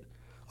get it?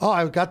 Oh,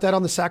 I got that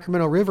on the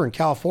Sacramento River in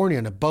California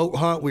in a boat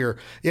hunt. We were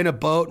in a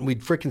boat and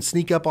we'd freaking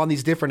sneak up on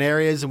these different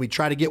areas and we'd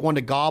try to get one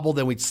to gobble.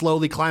 Then we'd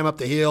slowly climb up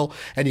the hill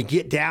and you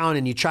get down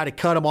and you try to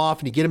cut them off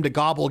and you get them to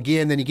gobble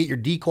again. Then you get your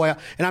decoy out.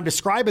 And I'm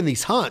describing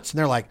these hunts and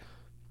they're like,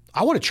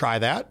 I want to try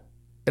that.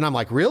 And I'm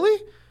like,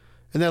 really?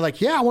 And they're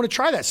like, yeah, I want to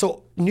try that.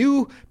 So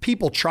new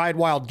people tried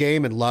wild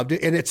game and loved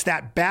it. And it's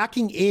that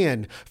backing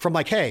in from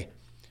like, hey,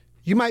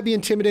 you might be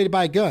intimidated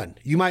by a gun.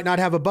 You might not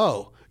have a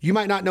bow. You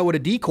might not know what a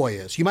decoy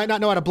is. You might not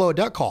know how to blow a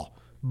duck call,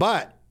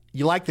 but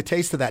you like the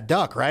taste of that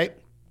duck, right?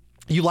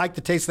 You like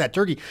the taste of that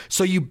turkey.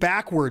 So you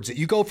backwards it.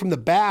 You go from the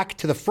back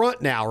to the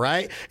front now,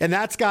 right? And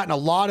that's gotten a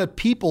lot of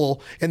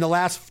people in the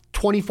last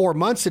 24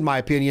 months, in my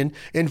opinion,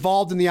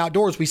 involved in the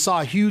outdoors. We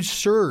saw a huge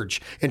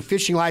surge in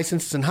fishing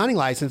licenses and hunting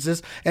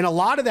licenses. And a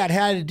lot of that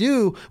had to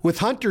do with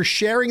hunters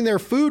sharing their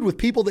food with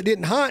people that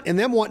didn't hunt and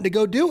them wanting to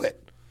go do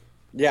it.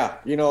 Yeah.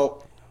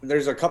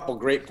 There's a couple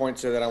great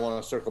points there that I want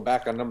to circle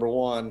back on. Number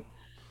one,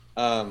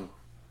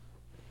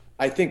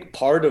 I think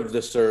part of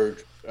the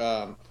surge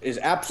is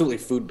absolutely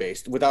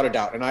food-based, without a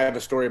doubt. And I have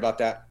a story about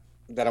that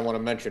I want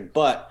to mention.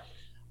 But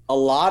a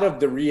lot of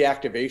the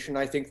reactivation,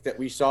 I think, that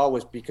we saw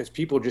was because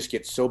people just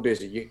get so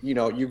busy.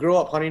 You grow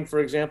up hunting, for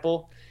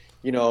example,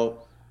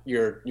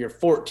 you're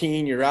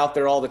 14, you're out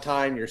there all the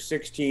time, you're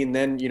 16,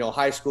 then, you know,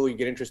 high school, you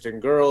get interested in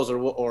girls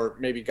or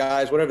maybe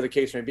guys, whatever the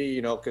case may be,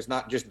 you know, because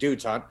not just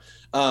dudes hunt.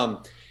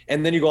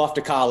 And then you go off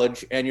to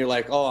college and you're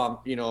like, oh,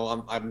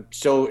 I'm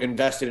so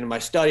invested in my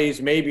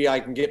studies. Maybe I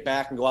can get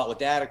back and go out with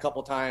dad a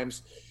couple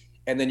times.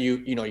 And then you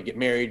get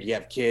married, you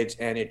have kids,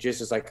 and it just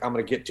is like, I'm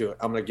going to get to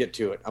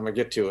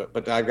it.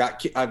 But I've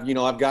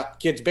got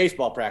kids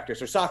baseball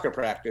practice or soccer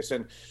practice.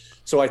 And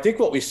so I think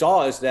what we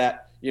saw is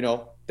that, you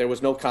know, there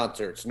was no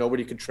concerts,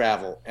 nobody could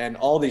travel. And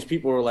all these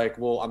people were like,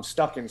 well, I'm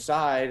stuck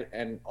inside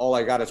and all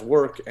I got is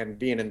work and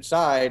being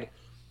inside.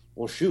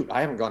 Well, shoot,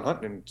 I haven't gone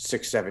hunting in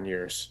 6-7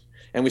 years.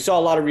 And we saw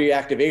a lot of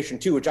reactivation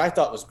too, which I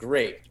thought was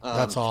great.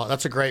 That's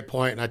a great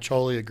point, and I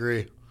totally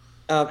agree.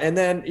 And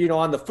then, you know,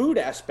 on the food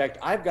aspect,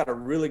 I've got a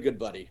really good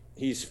buddy.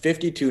 He's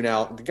 52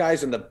 now. The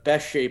guy's in the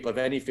best shape of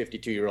any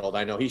 52-year-old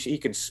I know. He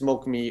can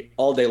smoke me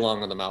all day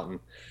long on the mountain.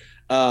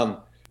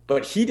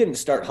 But he didn't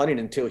start hunting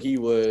until he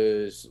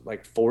was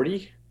like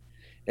 40.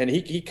 And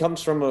he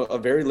comes from a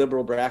very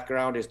liberal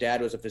background. His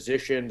dad was a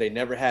physician. They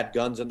never had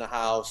guns in the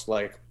house,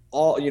 like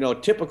all, you know,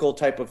 typical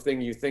type of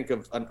thing you think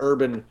of an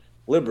urban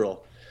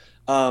liberal.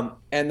 And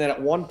then at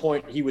one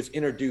point he was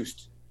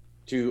introduced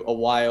to a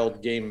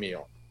wild game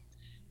meal.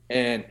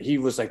 And he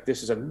was like,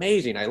 this is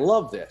amazing. I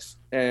love this.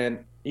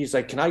 And he's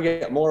like, can I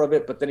get more of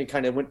it? But then he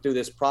kind of went through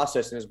this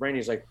process in his brain.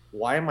 He's like,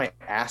 why am I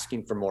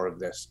asking for more of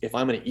this? If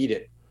I'm going to eat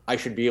it, I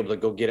should be able to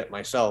go get it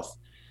myself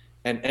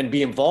and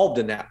be involved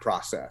in that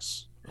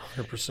process.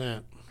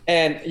 100%.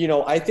 And, you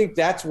know, I think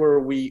that's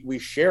where we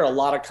share a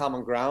lot of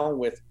common ground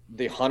with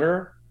the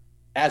hunter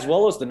as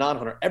well as the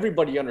non-hunter.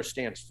 Everybody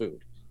understands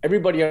food.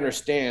 Everybody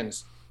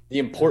understands the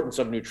importance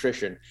of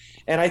nutrition.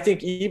 And I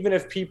think even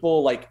if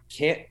people like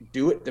can't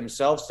do it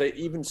themselves, they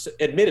even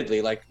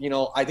admittedly, like, you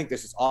know, I think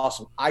this is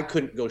awesome. I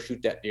couldn't go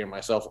shoot that deer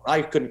myself. Or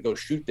I couldn't go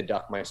shoot the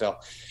duck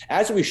myself.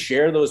 As we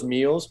share those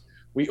meals,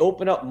 we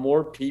open up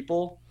more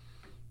people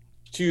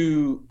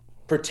to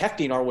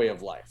protecting our way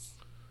of life.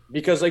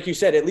 Because like you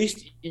said, at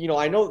least, you know,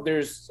 I know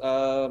there's,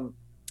 I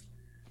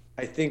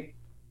think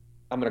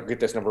I'm going to get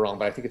this number wrong,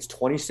 but I think it's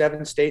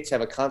 27 states have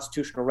a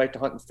constitutional right to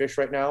hunt and fish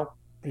right now.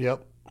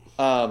 Yep.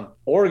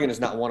 Oregon is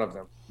not one of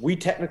them. We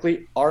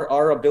technically,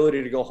 our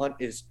ability to go hunt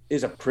is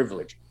a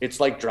privilege.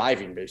 It's like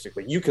driving,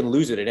 basically. You can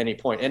lose it at any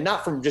point, and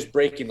not from just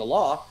breaking the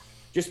law,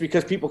 just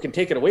because people can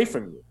take it away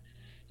from you.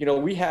 You know,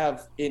 we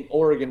have in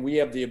Oregon, we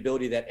have the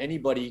ability that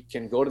anybody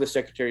can go to the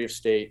Secretary of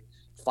State,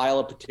 file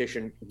a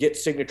petition, get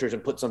signatures,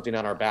 and put something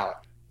on our ballot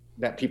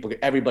that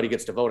everybody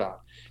gets to vote on.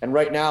 And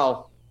right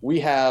now, we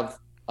have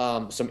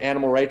some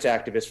animal rights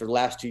activists for the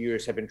last 2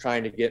 years have been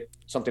trying to get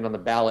something on the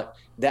ballot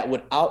that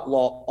would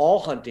outlaw all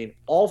hunting,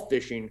 all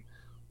fishing,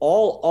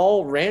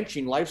 all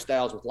ranching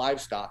lifestyles with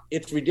livestock.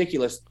 It's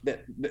ridiculous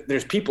that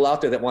there's people out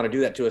there that want to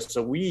do that to us.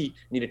 So we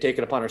need to take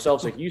it upon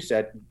ourselves, like you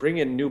said, bring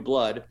in new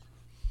blood,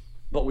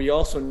 but we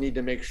also need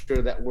to make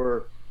sure that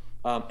we're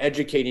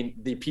educating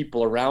the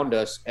people around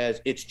us,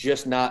 as it's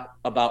just not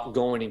about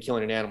going and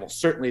killing an animal.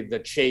 Certainly the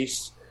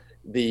chase,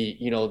 the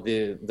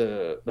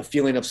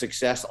feeling of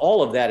success,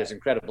 all of that is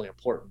incredibly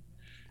important,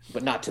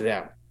 but not to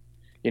them.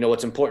 You know,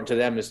 what's important to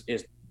them is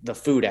the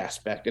food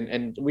aspect.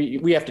 And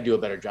we have to do a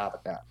better job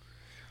at that.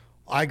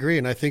 I agree.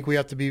 And I think we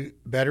have to be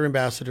better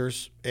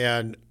ambassadors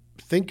and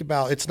think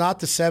about, it's not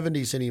the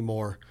 70s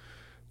anymore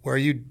where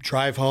you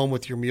drive home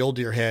with your mule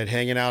deer head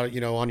hanging out, you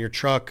know, on your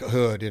truck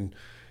hood. And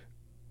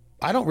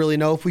I don't really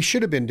know if we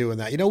should have been doing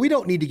that. You know, we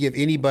don't need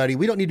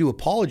to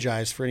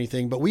apologize for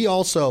anything, but we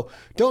also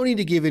don't need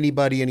to give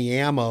anybody any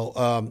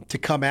ammo to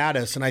come at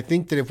us. And I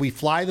think that if we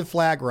fly the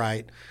flag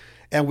right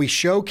and we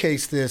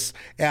showcase this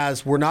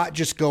as we're not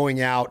just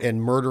going out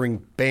and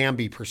murdering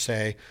Bambi per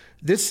se,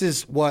 this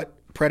is what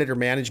predator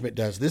management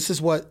does. This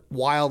is what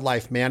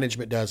wildlife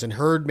management does and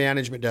herd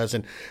management does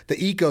and the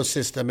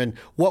ecosystem and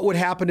what would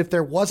happen if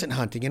there wasn't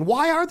hunting. And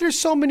why are there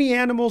so many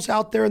animals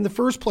out there in the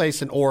first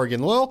place in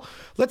Oregon? Well,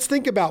 let's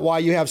think about why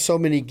you have so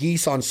many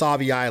geese on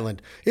Sauvie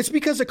Island. It's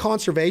because of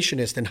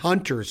conservationists and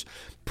hunters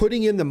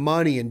putting in the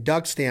money and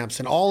duck stamps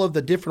and all of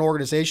the different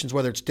organizations,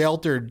 whether it's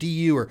Delta or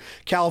DU or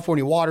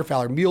California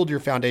Waterfowl or Mule Deer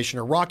Foundation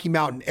or Rocky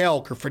Mountain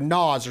Elk or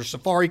FNAWS or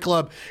Safari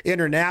Club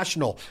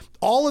International.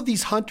 All of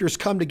these hunters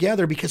come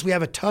together because we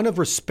have a ton of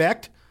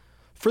respect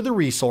for the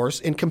resource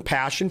and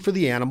compassion for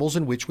the animals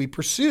in which we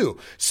pursue.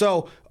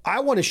 So I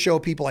want to show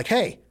people like,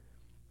 hey,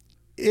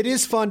 it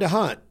is fun to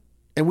hunt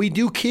and we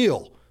do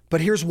kill,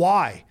 but here's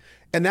why.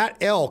 And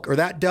that elk or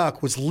that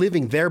duck was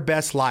living their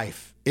best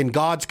life in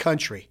God's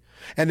country.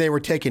 And they were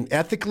taken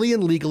ethically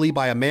and legally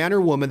by a man or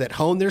woman that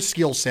honed their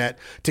skill set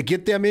to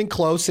get them in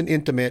close and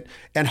intimate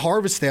and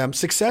harvest them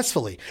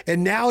successfully.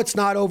 And now it's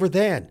not over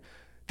then.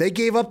 They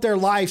gave up their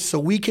life so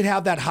we could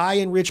have that high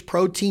and rich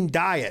protein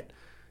diet.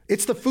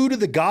 It's the food of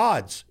the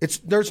gods.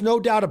 There's no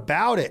doubt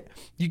about it.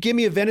 You give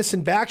me a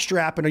venison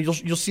backstrap and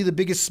you'll see the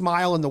biggest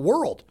smile in the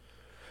world.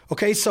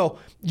 Okay, so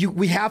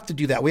we have to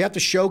do that. We have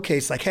to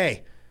showcase like,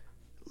 hey,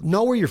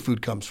 know where your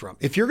food comes from.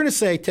 If you're going to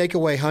say take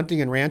away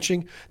hunting and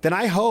ranching, then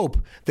I hope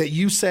that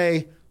you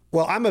say,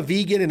 well, I'm a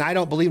vegan and I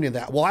don't believe in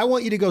that. Well, I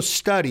want you to go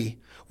study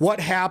what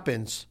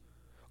happens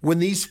when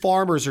these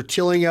farmers are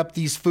tilling up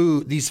these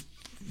fields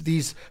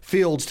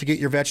to get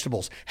your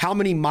vegetables? How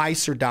many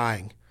mice are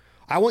dying?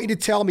 I want you to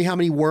tell me how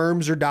many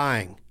worms are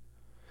dying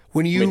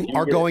when you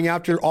are going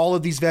after all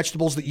of these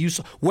vegetables that you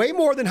way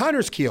more than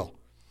hunters kill.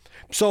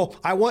 So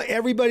I want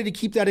everybody to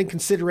keep that in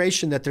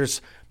consideration, that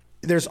there's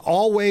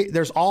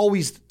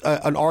always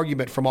an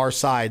argument from our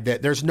side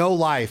that there's no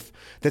life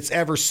that's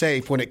ever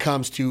safe when it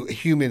comes to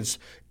humans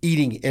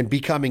eating and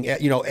becoming,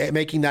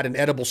 making that an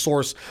edible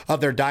source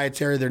of their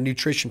dietary, their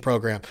nutrition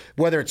program.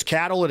 Whether it's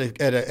cattle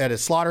at a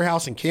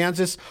slaughterhouse in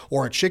Kansas,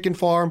 or a chicken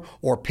farm,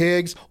 or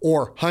pigs,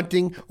 or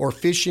hunting, or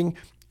fishing,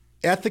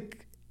 ethic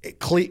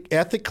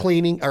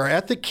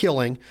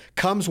killing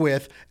comes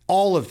with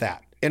all of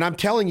that. And I'm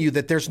telling you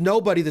that there's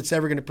nobody that's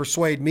ever going to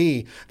persuade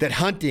me that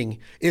hunting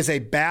is a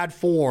bad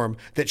form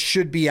that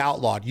should be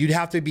outlawed. You'd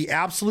have to be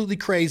absolutely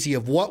crazy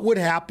of what would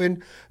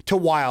happen to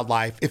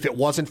wildlife if it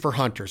wasn't for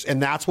hunters. And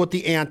that's what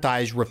the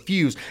antis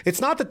refuse. It's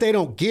not that they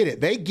don't get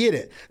it. They get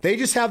it. They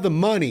just have the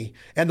money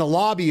and the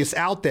lobbyists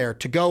out there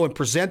to go and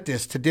present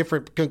this to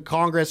different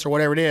Congress or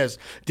whatever it is,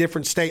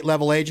 different state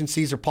level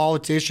agencies or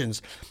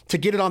politicians, to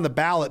get it on the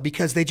ballot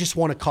because they just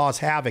want to cause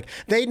havoc.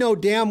 They know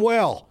damn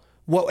well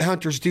what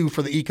hunters do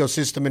for the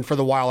ecosystem and for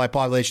the wildlife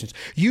populations.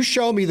 You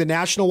show me the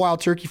National Wild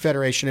Turkey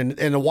Federation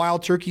and the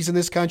wild turkeys in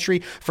this country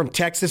from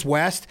Texas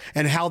west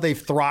and how they've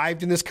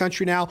thrived in this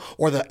country now,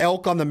 or the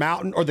elk on the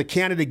mountain, or the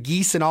Canada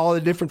geese and all of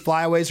the different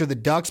flyaways, or the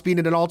ducks being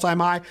at an all-time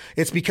high.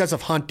 It's because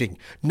of hunting,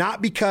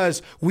 not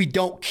because we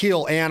don't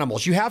kill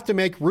animals. You have to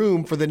make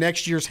room for the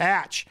next year's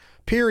hatch,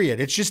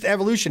 period. It's just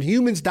evolution.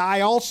 Humans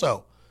die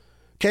also.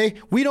 Okay?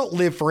 We don't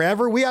live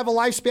forever. We have a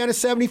lifespan of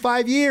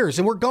 75 years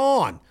and we're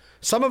gone.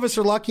 Some of us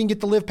are lucky and get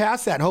to live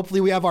past that, and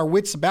hopefully we have our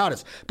wits about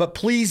us. But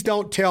please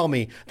don't tell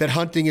me that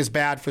hunting is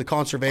bad for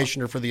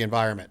conservation or for the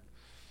environment.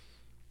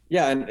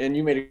 Yeah, and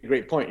you made a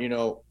great point.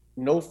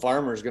 No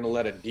farmer is going to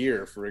let a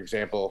deer, for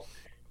example,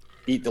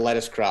 eat the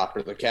lettuce crop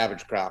or the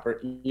cabbage crop.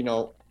 Or,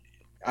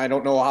 I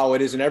don't know how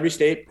it is in every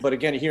state, but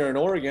again, here in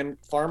Oregon,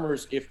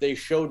 farmers, if they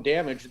show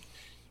damage,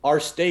 our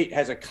state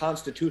has a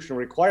constitutional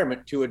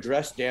requirement to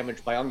address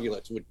damage by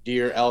ungulates with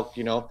deer, elk,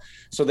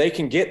 so they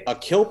can get a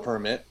kill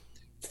permit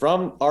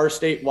from our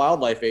state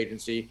wildlife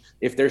agency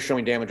if they're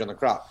showing damage on the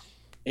crop.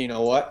 You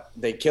know what?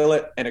 They kill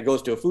it and it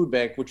goes to a food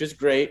bank, which is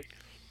great.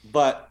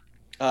 But,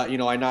 I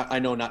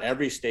know not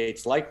every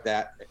state's like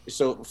that.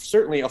 So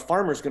certainly a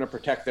farmer is going to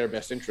protect their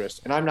best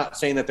interest. And I'm not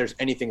saying that there's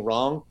anything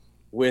wrong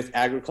with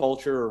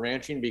agriculture or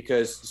ranching,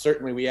 because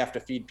certainly we have to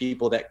feed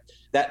people that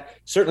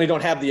certainly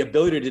don't have the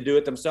ability to do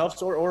it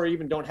themselves, or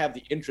even don't have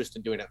the interest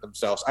in doing it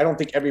themselves. I don't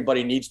think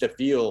everybody needs to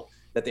feel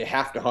that they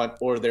have to hunt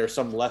or they're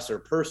some lesser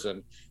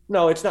person.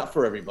 No, it's not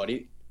for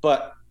everybody,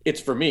 but it's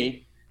for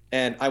me,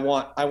 and I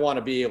want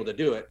to be able to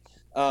do it.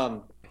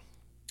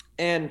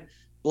 And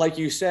like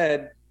you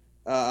said,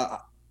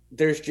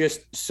 there's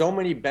just so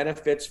many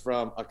benefits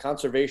from a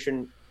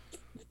conservation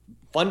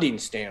funding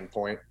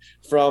standpoint,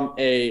 from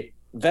a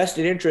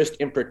vested interest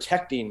in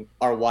protecting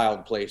our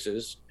wild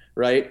places,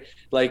 right?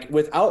 Like,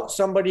 without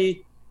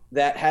somebody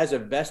that has a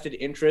vested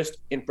interest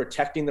in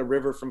protecting the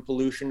river from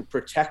pollution,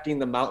 protecting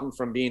the mountain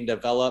from being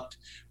developed,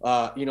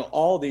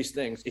 all these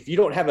things. If you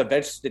don't have a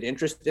vested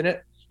interest in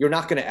it, you're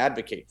not going to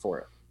advocate for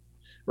it,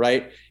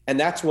 right? And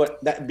that's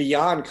that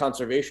beyond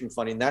conservation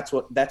funding. That's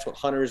what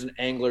hunters and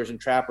anglers and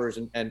trappers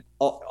and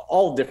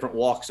all different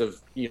walks of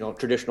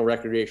traditional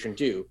recreation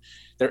do.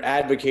 They're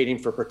advocating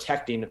for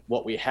protecting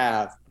what we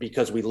have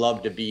because we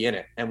love to be in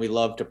it and we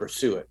love to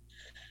pursue it.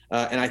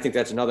 And I think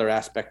that's another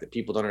aspect that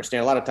people don't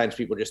understand. A lot of times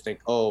people just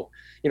think,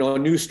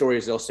 in news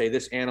stories, they'll say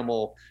this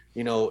animal,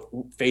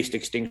 faced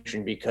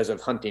extinction because of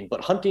hunting.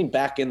 But hunting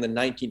back in the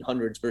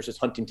 1900s versus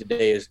hunting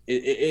today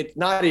it's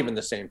not even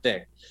the same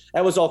thing.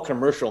 That was all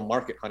commercial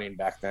market hunting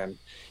back then.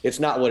 It's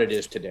not what it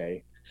is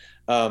today.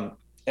 And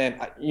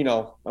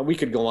we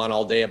could go on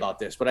all day about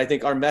this, but I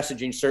think our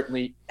messaging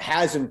certainly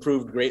has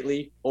improved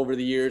greatly over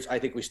the years. I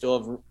think we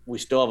still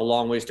have a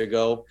long ways to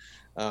go.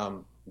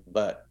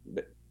 But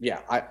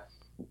yeah,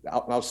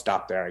 I'll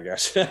stop there, I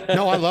guess.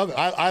 No, I love it.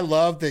 I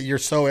love that you're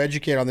so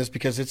educated on this,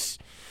 because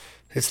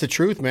it's the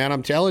truth, man.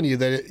 I'm telling you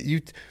that you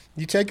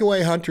take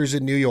away hunters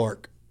in New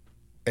York,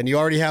 and you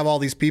already have all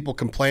these people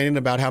complaining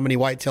about how many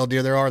white-tailed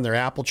deer there are in their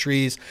apple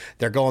trees.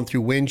 They're going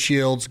through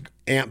windshields.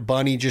 Aunt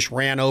Bunny just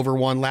ran over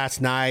one last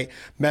night,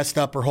 messed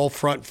up her whole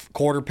front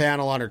quarter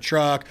panel on her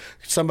truck.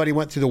 Somebody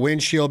went through the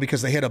windshield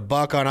because they hit a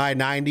buck on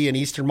I-90 in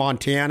eastern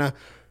Montana.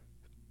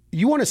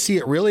 You want to see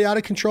it really out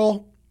of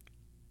control?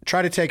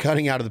 Try to take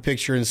hunting out of the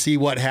picture and see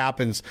what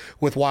happens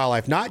with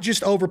wildlife. Not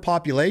just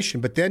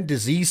overpopulation, but then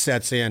disease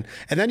sets in,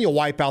 and then you'll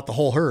wipe out the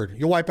whole herd.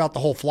 You'll wipe out the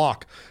whole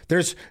flock.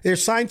 There's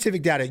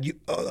scientific data.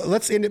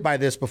 Let's end it by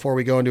this before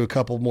we go into a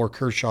couple more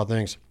Kershaw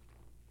things.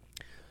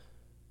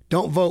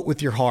 Don't vote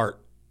with your heart.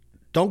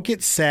 Don't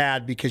get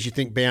sad because you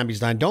think Bambi's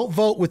dying. Don't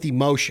vote with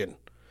emotion.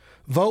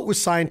 Vote with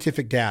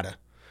scientific data.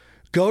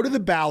 Go to the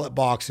ballot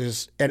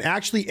boxes and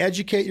actually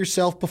educate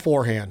yourself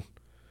beforehand.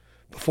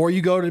 Before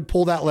you go to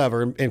pull that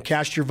lever and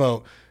cast your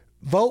vote,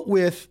 vote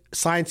with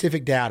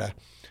scientific data.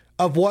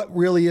 of what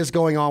really is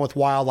going on with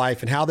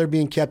wildlife and how they're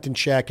being kept in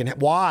check and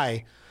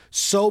why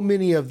so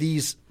many of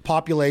these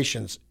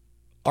populations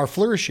are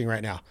flourishing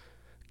right now.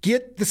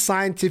 Get the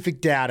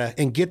scientific data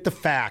and get the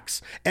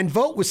facts and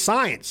vote with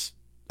science,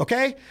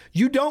 okay?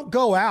 You don't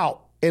go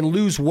out and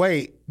lose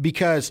weight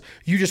because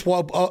you just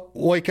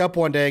wake up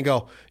one day and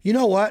go, you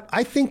know what?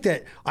 I think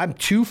that I'm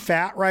too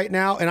fat right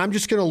now and I'm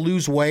just going to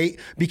lose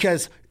weight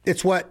because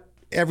it's what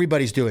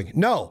everybody's doing.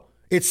 No,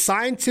 it's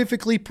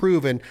scientifically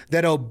proven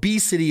that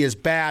obesity is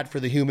bad for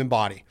the human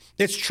body.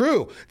 It's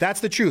true.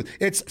 That's the truth.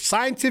 It's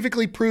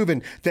scientifically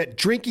proven that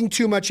drinking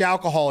too much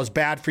alcohol is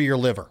bad for your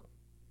liver.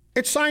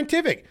 It's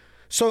scientific.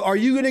 So are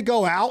you going to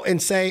go out and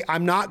say,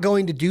 I'm not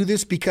going to do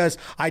this because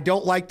I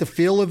don't like the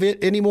feel of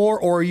it anymore?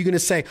 Or are you going to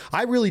say,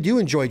 I really do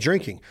enjoy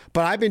drinking,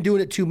 but I've been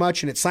doing it too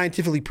much and it's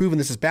scientifically proven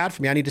this is bad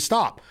for me. I need to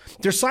stop.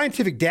 There's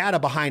scientific data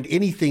behind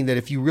anything that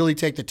if you really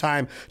take the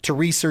time to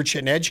research it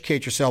and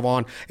educate yourself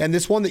on. And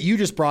this one that you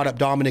just brought up,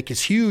 Dominic,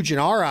 is huge in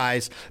our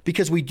eyes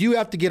because we do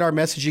have to get our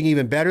messaging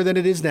even better than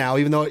it is now,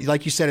 even though,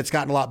 like you said, it's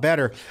gotten a lot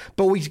better.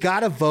 But we've got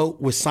to vote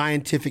with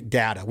scientific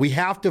data. We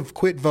have to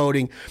quit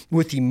voting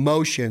with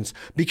emotions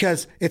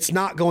because it's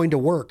not going to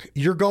work.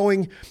 You're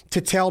going to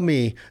tell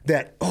me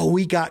that, oh,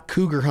 we got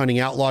cougar hunting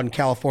outlawed in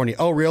California.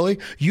 Oh, really?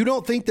 You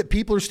don't think that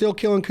people are still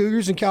killing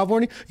cougars in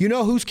California? You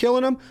know who's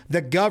killing them? The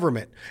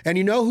government. And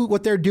you know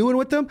what they're doing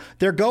with them?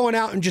 They're going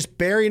out and just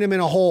burying them in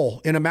a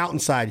hole in a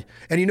mountainside.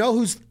 And you know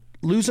who's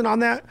losing on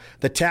that?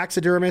 The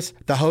taxidermists,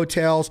 the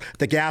hotels,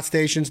 the gas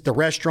stations, the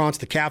restaurants,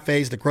 the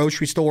cafes, the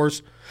grocery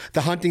stores,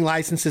 the hunting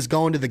licenses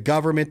going to the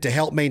government to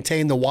help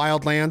maintain the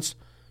wildlands.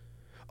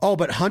 Oh,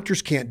 but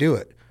hunters can't do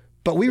it.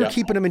 But we were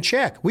keeping them in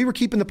check. We were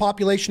keeping the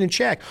population in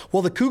check.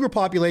 Well, the cougar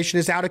population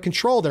is out of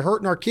control. They're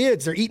hurting our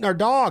kids. They're eating our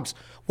dogs.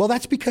 Well,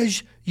 that's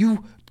because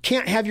you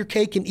can't have your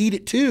cake and eat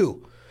it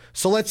too.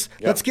 So let's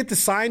get the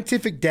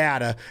scientific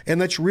data and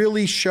let's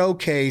really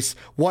showcase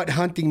what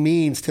hunting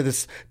means to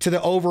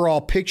the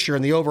overall picture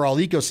and the overall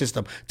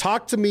ecosystem.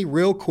 Talk to me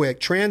real quick,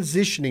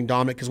 transitioning,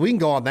 Dominic, because we can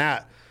go on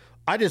that.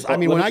 I'll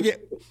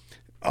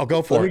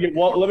go for it.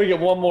 Let me get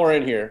one more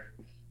in here.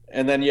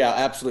 And then, yeah,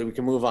 absolutely, we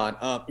can move on.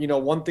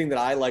 One thing that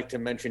I like to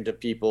mention to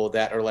people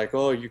that are like,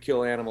 oh, you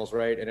kill animals,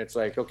 right? And it's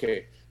like,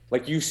 okay,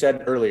 like you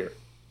said earlier,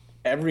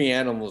 every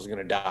animal is going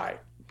to die.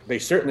 They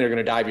certainly are going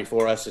to die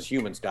before us as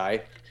humans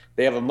die.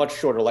 They have a much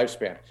shorter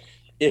lifespan.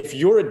 If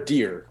you're a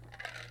deer,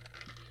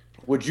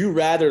 would you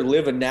rather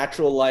live a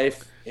natural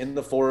life in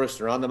the forest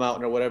or on the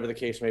mountain or whatever the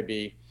case may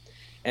be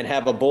and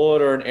have a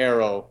bullet or an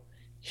arrow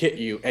hit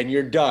you and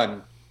you're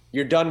done?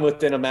 You're done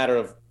within a matter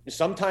of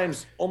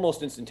sometimes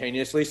almost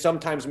instantaneously,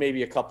 sometimes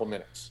maybe a couple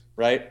minutes,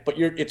 right? But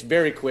it's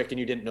very quick and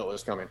you didn't know it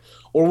was coming.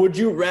 Or would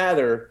you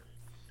rather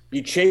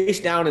be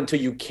chased down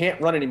until you can't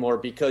run anymore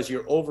because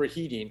you're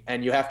overheating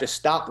and you have to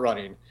stop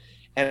running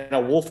and a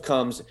wolf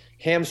comes,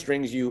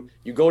 hamstrings you,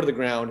 you go to the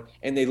ground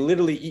and they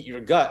literally eat your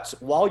guts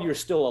while you're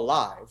still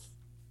alive?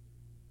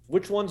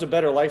 Which one's a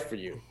better life for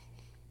you?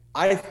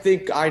 I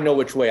think I know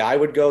which way I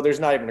would go. There's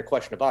not even a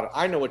question about it.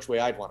 I know which way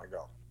I'd want to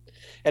go.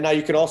 And now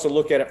you can also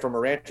look at it from a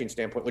ranching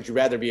standpoint. Would you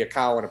rather be a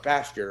cow in a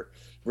pasture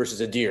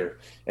versus a deer?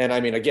 And I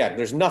mean, again,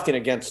 there's nothing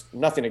against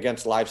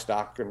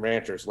livestock and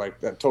ranchers, like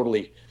that.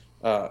 Totally,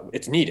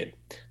 it's needed.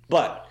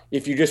 But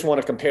if you just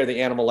want to compare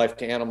the animal life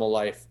to animal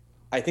life,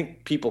 I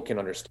think people can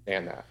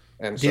understand that.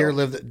 And deer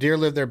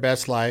live their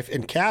best life,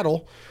 and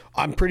cattle.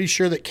 I'm pretty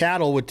sure that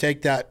cattle would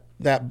take that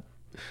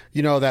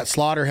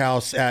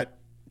slaughterhouse at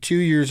 2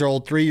 years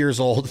old, 3 years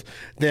old,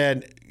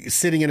 than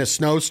sitting in a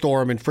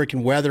snowstorm and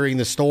freaking weathering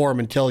the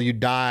storm until you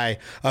die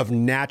of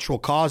natural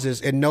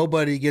causes, and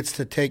nobody gets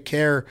to take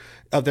care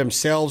of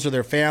themselves or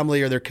their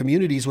family or their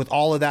communities with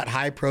all of that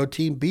high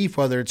protein beef,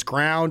 whether it's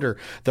ground or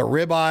the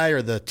ribeye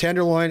or the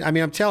tenderloin. I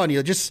mean, I'm telling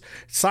you, just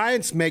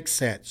science makes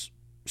sense.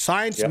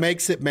 Science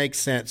makes it make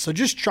sense. So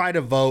just try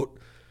to vote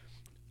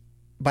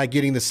by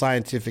getting the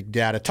scientific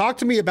data. Talk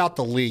to me about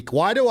the leek.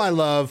 Why do I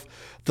love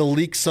the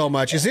leek so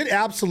much? Is it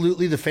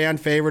absolutely the fan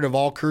favorite of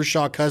all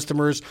Kershaw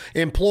customers,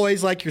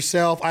 employees like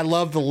yourself? I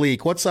love the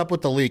leek. What's up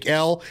with the leek?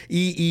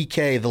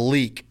 L-E-E-K, the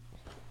leek.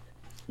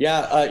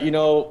 Yeah,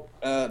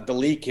 the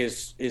leek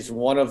is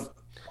one of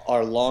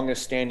our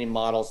longest standing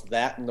models.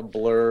 That and the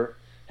blur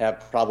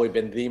have probably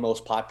been the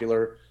most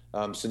popular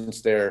since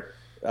their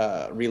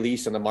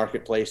release in the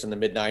marketplace in the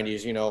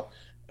mid-90s.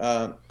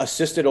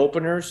 Assisted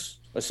openers,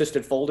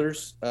 assisted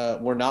folders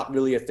were not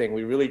really a thing.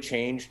 We really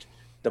changed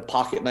the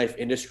pocket knife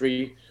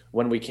industry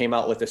when we came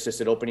out with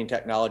assisted opening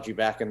technology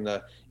back in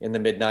the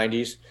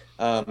mid-90s.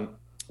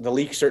 The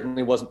leek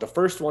certainly wasn't the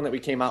first one that we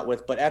came out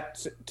with,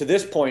 but to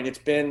this point, it's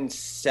been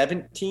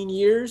 17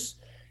 years,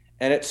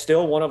 and it's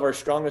still one of our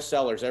strongest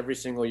sellers every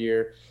single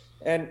year.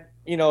 And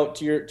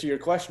to your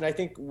question, I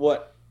think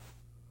what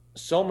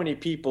so many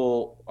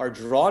people are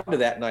drawn to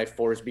that knife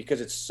for is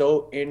because it's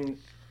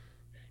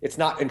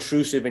not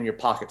intrusive in your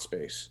pocket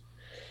space.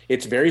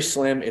 It's very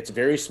slim. It's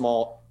very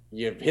small.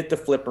 You hit the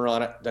flipper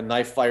on it, the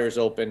knife fires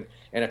open,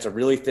 and it's a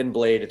really thin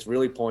blade. It's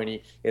really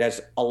pointy. It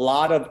has a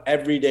lot of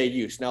everyday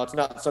use. Now, it's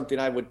not something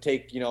I would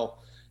take,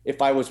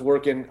 if I was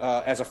working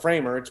as a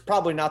framer, it's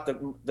probably not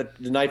the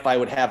knife I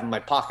would have in my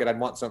pocket. I'd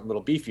want something a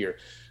little beefier.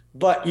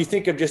 But you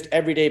think of just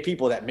everyday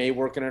people that may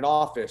work in an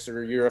office,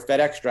 or you're a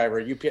FedEx driver,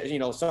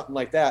 UPS, something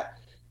like that.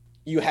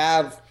 You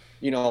have,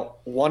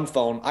 one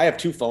phone. I have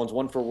two phones,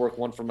 one for work,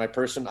 one for my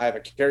person. I have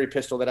a carry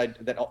pistol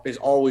that is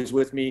always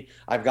with me.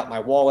 I've got my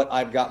wallet.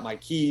 I've got my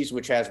keys,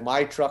 which has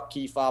my truck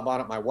key fob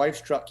on it, my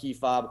wife's truck key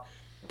fob.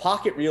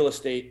 Pocket real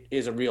estate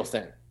is a real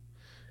thing,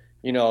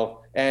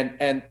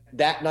 and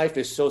that knife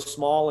is so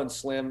small and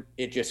slim,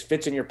 it just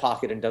fits in your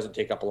pocket and doesn't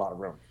take up a lot of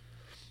room.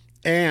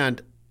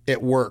 And it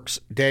works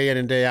day in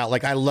and day out.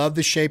 Like, I love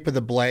the shape of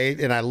the blade,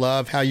 and I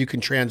love how you can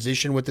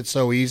transition with it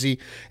so easy.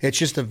 It's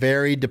just a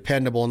very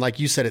dependable, and like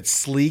you said, it's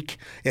sleek,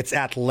 it's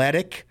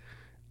athletic.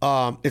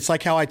 It's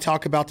like how I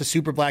talk about the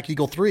Super Black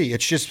Eagle 3.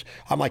 It's just,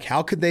 I'm like,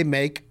 how could they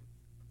make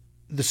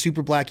the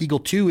Super Black Eagle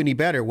 2 any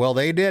better? Well,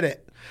 they did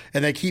it.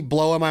 And they keep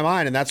blowing my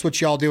mind. And that's what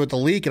y'all do with the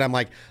Leak. And I'm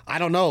like, I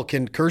don't know.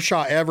 Can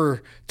Kershaw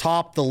ever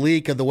top the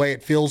Leak of the way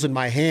it feels in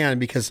my hand?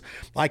 Because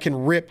I can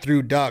rip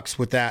through ducks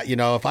with that.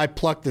 If I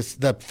pluck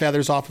the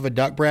feathers off of a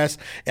duck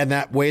breast, and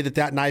that way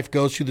that knife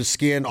goes through the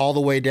skin all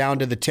the way down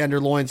to the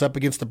tenderloins up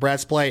against the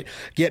breastplate,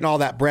 getting all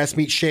that breast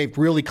meat shaped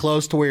really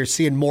close to where you're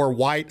seeing more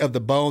white of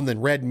the bone than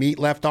red meat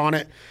left on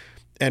it.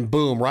 And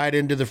boom, right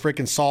into the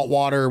freaking salt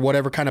water or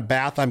whatever kind of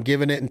bath I'm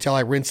giving it until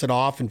I rinse it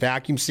off and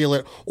vacuum seal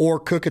it or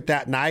cook it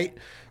that night.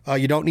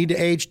 You don't need to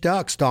age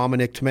ducks,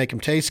 Dominic, to make them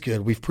taste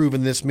good. We've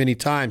proven this many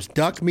times.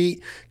 Duck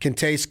meat can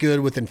taste good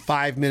within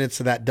 5 minutes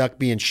of that duck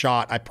being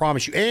shot. I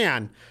promise you.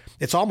 And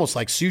it's almost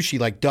like sushi,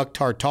 like duck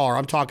tartare.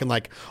 I'm talking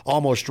like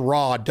almost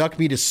raw. Duck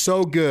meat is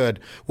so good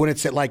when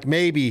it's at like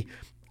maybe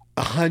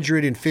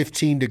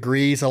 115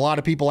 degrees. A lot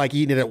of people like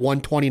eating it at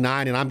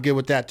 129, and I'm good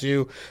with that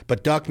too.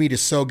 But duck meat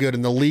is so good,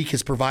 and the Leak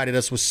has provided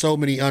us with so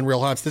many unreal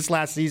hunts. This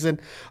last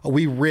season,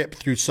 we ripped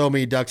through so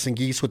many ducks and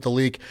geese with the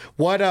Leak.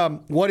 What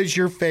is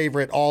your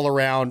favorite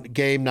all-around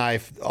game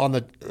knife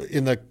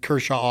in the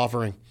Kershaw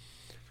offering?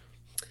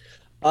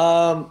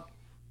 Of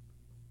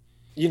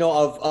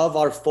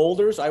our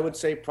folders, I would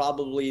say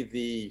probably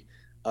the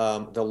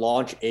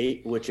Launch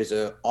 8, which is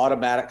an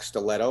automatic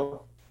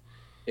stiletto.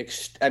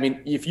 I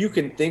mean, if you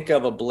can think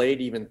of a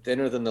blade even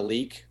thinner than the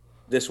Leak,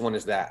 this one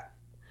is that.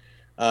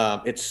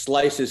 It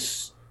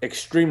slices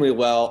extremely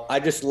well. I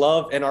just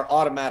love, and our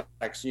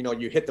automatics,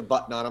 you hit the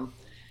button on them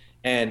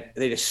and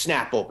they just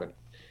snap open.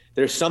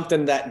 There's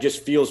something that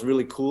just feels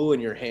really cool in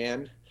your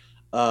hand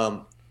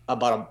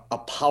about a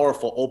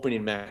powerful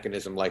opening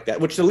mechanism like that,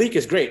 which the Leak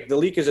is great. The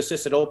Leak is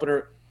assisted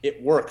opener.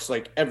 It works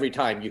like every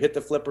time. You hit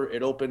the flipper,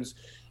 it opens.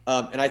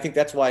 And I think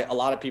that's why a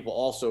lot of people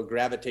also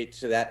gravitate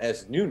to that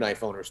as new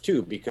knife owners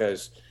too,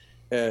 because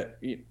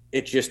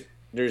it's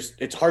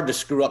hard to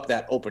screw up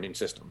that opening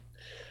system.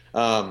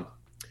 But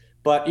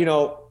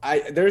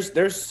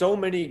there's so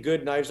many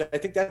good knives. I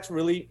think that's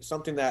really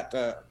something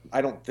that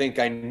I don't think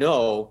I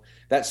know.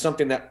 That's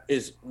something that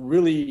is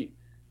really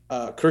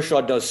Kershaw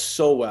does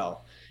so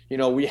well.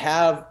 We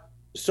have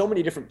so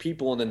many different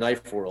people in the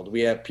knife world.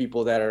 We have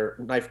people that are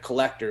knife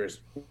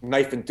collectors,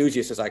 knife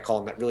enthusiasts, as I call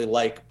them, that really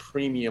like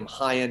premium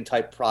high-end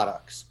type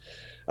products.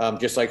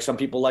 Just like some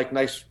people like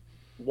nice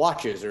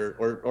watches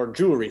or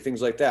jewelry,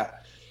 things like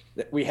that.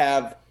 We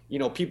have,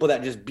 people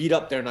that just beat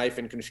up their knife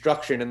in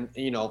construction, and,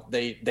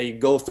 they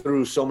go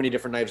through so many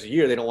different knives a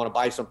year. They don't want to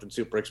buy something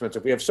super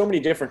expensive. We have so many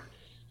different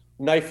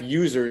knife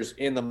users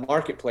in the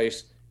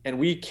marketplace, and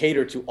we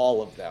cater to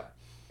all of them.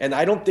 And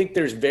I don't think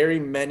there's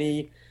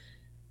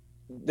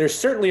there's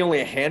certainly only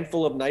a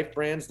handful of knife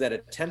brands that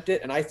attempt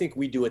it, and I think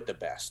we do it the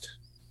best.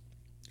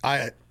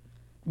 I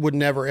would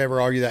never, ever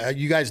argue that.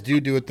 You guys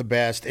do it the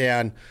best,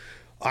 and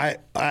I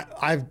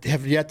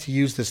have yet to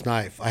use this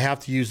knife. I have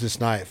to use this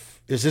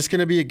knife. Is this going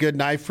to be a good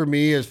knife for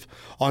me if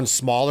on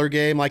smaller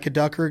game like a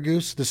duck or a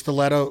goose, the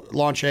Stiletto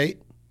Launch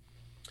 8?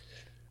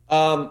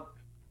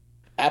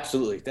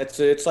 Absolutely.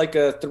 It's like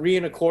a 3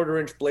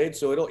 1/4 inch blade,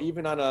 so it'll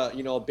even on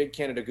a big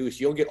Canada goose,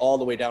 you'll get all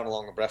the way down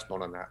along the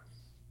breastbone on that.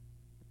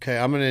 Okay,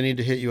 I'm going to need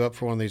to hit you up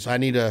for one of these. I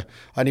need to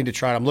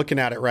try it. I'm looking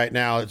at it right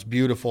now. It's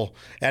beautiful,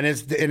 and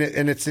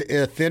it's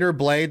a thinner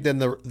blade than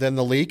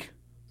the Leak.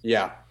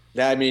 Yeah,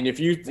 I mean, if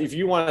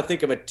you want to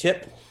think of a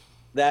tip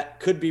that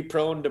could be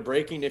prone to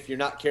breaking if you're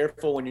not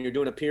careful when you're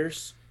doing a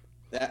pierce,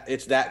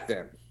 it's that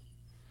thin.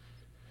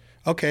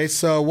 Okay,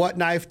 so what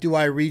knife do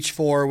I reach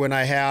for when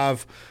I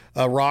have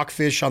a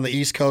rockfish on the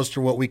East Coast,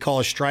 or what we call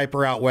a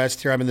striper out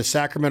west here? I'm in the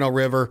Sacramento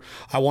River.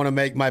 I want to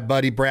make my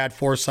buddy Brad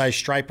Forsyth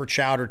striper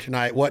chowder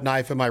tonight. What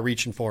knife am I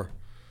reaching for?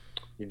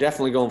 You're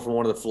definitely going for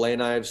one of the fillet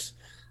knives.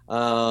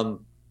 Probably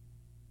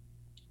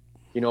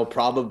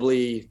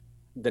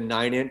the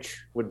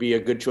 9-inch would be a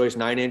good choice.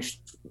 9-inch,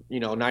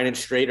 9-inch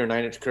straight or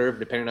 9-inch curve,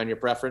 depending on your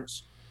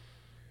preference.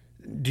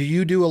 Do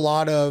you do a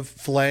lot of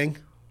filleting?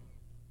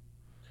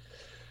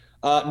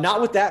 Not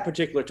with that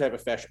particular type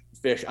of fish.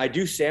 I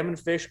do salmon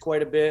fish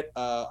quite a bit.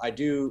 I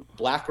do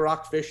black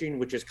rock fishing,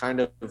 which is kind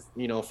of,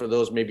 for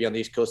those maybe on the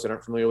East Coast that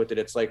aren't familiar with it,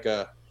 it's like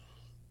a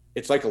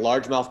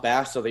largemouth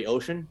bass of the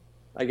ocean,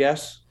 I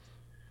guess.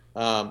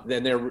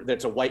 Then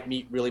that's a white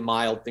meat, really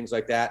mild, things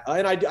like that.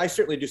 And I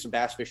certainly do some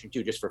bass fishing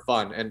too, just for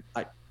fun. And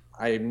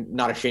I'm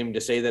not ashamed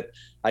to say that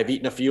I've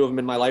eaten a few of them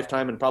in my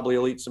lifetime, and probably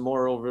will eat some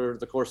more over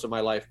the course of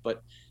my life,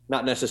 but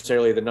not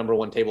necessarily the number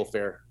one table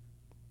fare.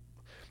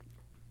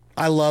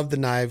 I love the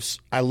knives.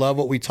 I love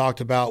what we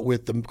talked about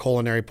with the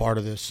culinary part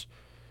of this.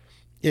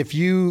 If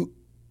you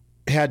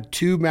had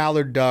 2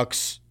 mallard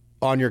ducks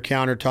on your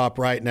countertop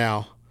right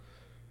now,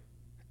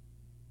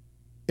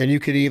 and you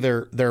could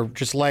they're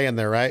just laying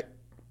there, right?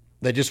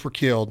 They just were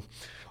killed.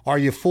 Are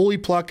you fully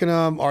plucking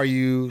them? Are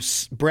you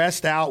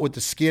breast out with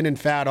the skin and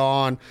fat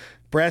on?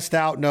 Breast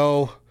out,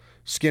 no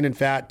skin and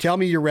fat. Tell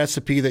me your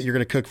recipe that you're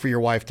going to cook for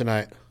your wife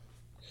tonight.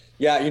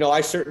 Yeah,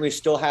 I certainly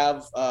still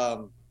have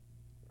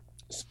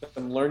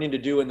some learning to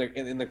do in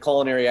the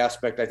culinary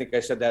aspect. I think I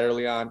said that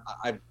early on.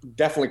 I've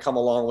definitely come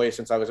a long way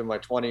since I was in my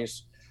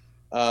 20s.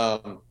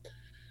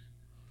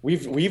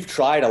 We've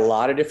tried a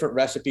lot of different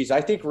recipes.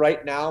 I think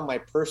right now my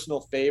personal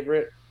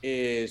favorite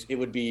it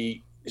would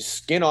be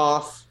skin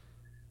off,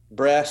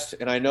 breast,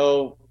 and I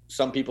know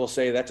some people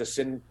say that's a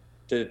sin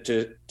to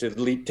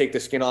take the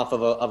skin off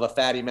of a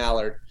fatty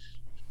mallard.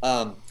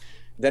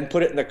 Then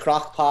put it in the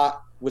crock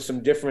pot with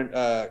some different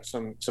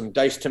some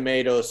diced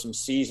tomatoes, some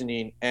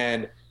seasoning,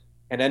 and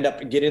end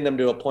up getting them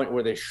to a point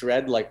where they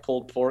shred like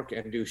pulled pork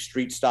and do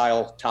street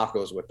style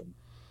tacos with them.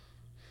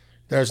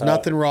 There's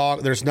nothing wrong.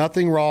 There's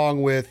nothing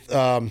wrong with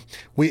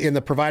we in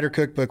the Provider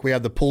Cookbook we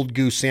have the pulled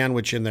goose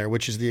sandwich in there,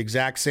 which is the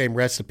exact same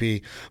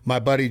recipe. My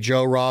buddy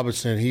Joe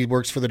Robinson, he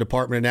works for the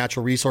Department of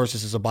Natural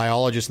Resources as a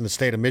biologist in the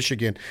state of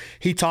Michigan.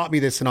 He taught me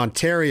this in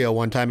Ontario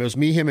one time. It was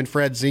me, him, and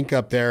Fred Zink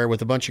up there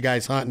with a bunch of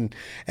guys hunting,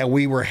 and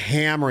we were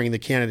hammering the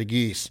Canada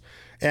geese.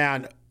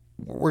 And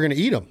we're going to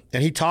eat them.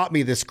 And he taught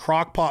me this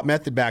crock pot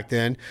method back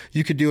then.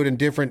 You could do it in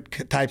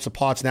different types of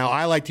pots. Now,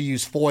 I like to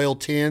use foil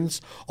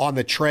tins on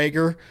the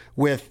Traeger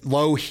with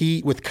low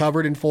heat, with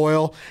covered in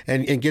foil,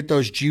 and get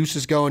those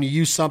juices going. You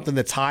use something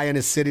that's high in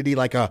acidity,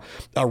 like a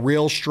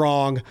real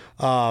strong,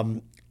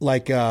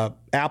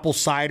 apple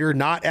cider,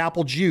 not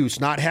apple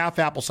juice, not half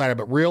apple cider,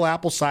 but real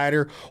apple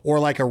cider, or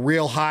like a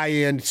real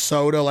high-end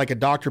soda, like a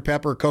Dr.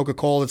 Pepper or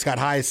Coca-Cola that's got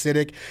high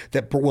acidic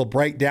that will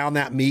break down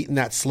that meat in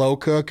that slow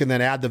cook, and then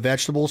add the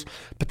vegetables.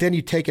 But then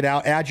you take it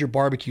out, add your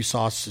barbecue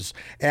sauces,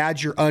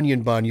 add your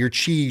onion bun, your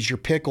cheese, your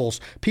pickles.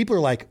 People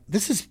are like,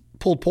 this is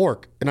pulled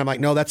pork. And I'm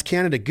like, no, that's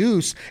Canada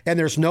goose. And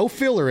there's no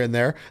filler in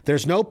there.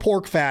 There's no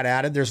pork fat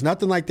added. There's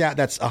nothing like that.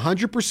 That's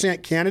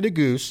 100% Canada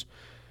goose.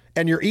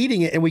 And you're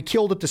eating it, and we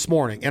killed it this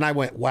morning. And I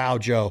went, wow,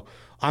 Joe,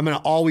 I'm going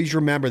to always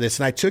remember this.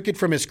 And I took it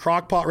from his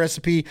crock pot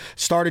recipe,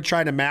 started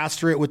trying to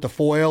master it with the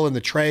foil and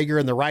the Traeger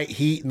and the right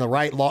heat and the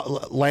right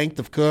length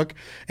of cook,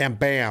 and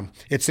bam,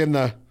 it's in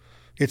the,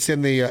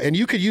 and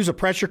you could use a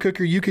pressure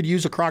cooker, you could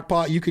use a crock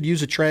pot, you could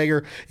use a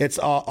Traeger. It's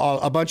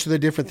a bunch of the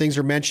different things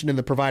are mentioned in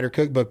the Provider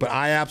Cookbook, but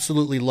I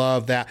absolutely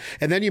love that.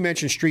 And then you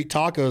mentioned street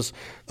tacos.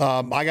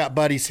 I got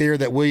buddies here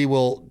that we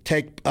will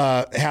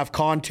have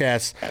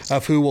contests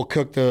of who will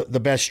cook the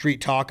best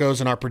street tacos.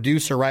 And our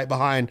producer right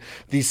behind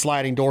these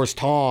sliding doors,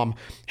 Tom,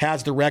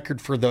 has the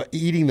record for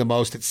eating the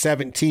most at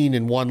 17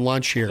 in one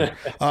lunch here.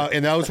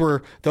 And those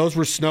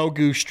were snow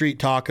goose street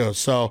tacos.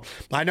 So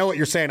I know what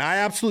you're saying. I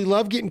absolutely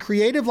love getting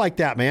creative like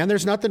that, man.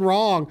 There's nothing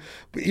wrong.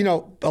 But,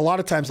 a lot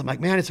of times I'm like,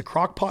 man, it's a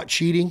crock pot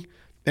cheating,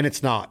 and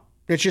it's not.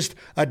 It's just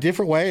a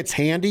different way. It's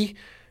handy.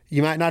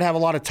 You might not have a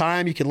lot of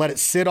time. You can let it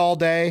sit all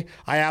day.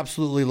 I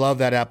absolutely love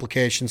that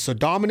application. So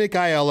Dominic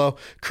Aiello,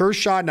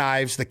 Kershaw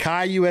Knives, the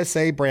Kai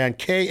USA brand,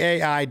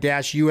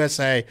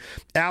 KAI-USA.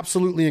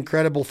 Absolutely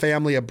incredible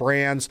family of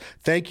brands.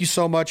 Thank you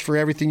so much for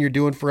everything you're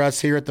doing for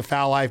us here at the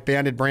Fowl Life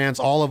Banded Brands,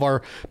 all of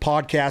our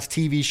podcasts,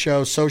 TV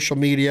shows, social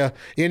media.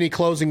 Any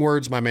closing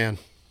words, my man?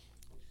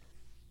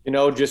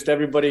 Just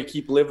everybody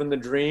keep living the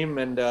dream,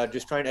 and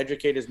just try and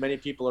educate as many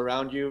people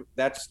around you.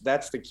 That's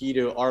the key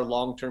to our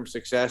long-term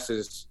success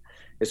is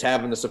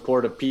having the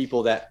support of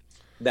people that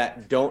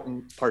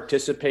don't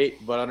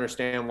participate but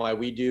understand why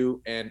we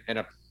do and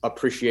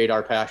appreciate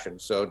our passion.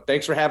 So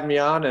thanks for having me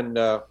on, and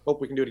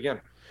hope we can do it again.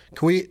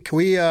 Can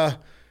we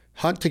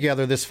hunt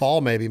together this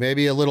fall,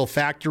 maybe a little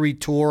factory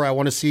tour? I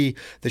want to see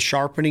the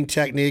sharpening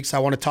techniques. I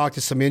want to talk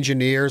to some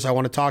engineers. I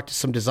want to talk to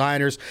some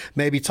designers,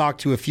 maybe talk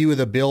to a few of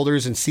the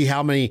builders and see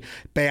how many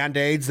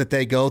Band-Aids that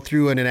they go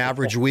through in an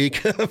average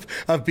week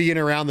of being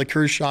around the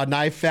Kershaw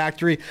Knife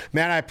Factory.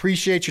 Man, I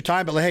appreciate your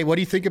time, but hey, what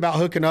do you think about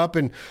hooking up?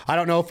 And I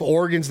don't know if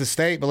Oregon's the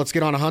state, but let's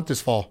get on a hunt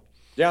this fall.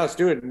 Yeah, let's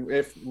do it. And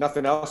if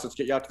nothing else, let's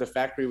get you out to the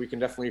factory. We can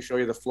definitely show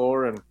you the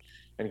floor and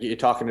get you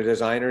talking to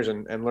designers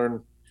and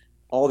learn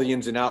all the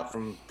ins and out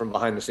from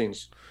behind the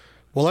scenes.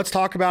 Well, let's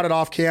talk about it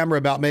off camera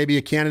about maybe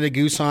a Canada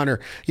goose hunt, or,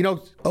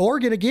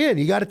 Oregon again.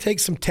 You got to take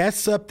some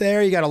tests up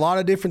there. You got a lot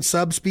of different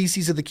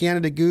subspecies of the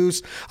Canada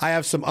goose. I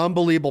have some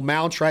unbelievable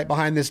mounts right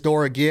behind this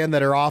door again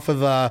that are off of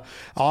the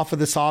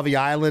Sauvie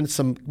Island.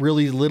 Some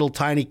really little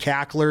tiny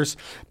cacklers,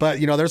 but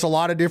there's a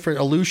lot of different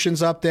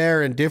Aleutians up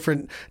there and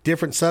different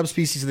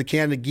subspecies of the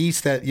Canada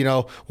geese that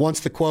once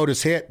the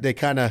quota's hit, they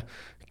kind of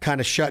kind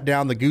of shut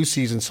down the goose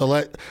season.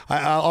 So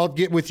I'll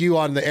get with you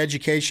on the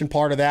education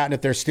part of that, and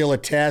if there's still a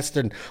test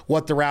and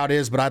what the route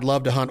is, but I'd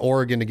love to hunt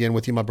Oregon again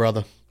with you, my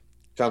brother.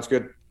 Sounds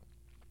good.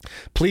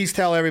 Please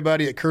tell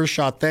everybody at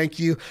Kershaw, thank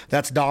you.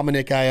 That's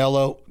Dominic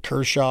Aiello,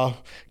 Kershaw,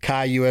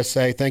 Kai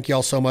USA. Thank you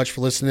all so much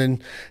for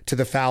listening to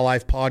the Foul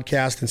Life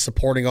podcast and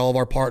supporting all of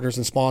our partners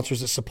and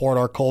sponsors that support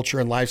our culture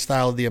and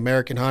lifestyle of the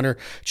American hunter.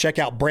 Check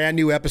out brand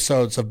new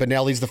episodes of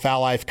Benelli's The Foul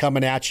Life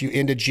coming at you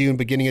into June,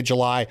 beginning of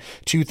July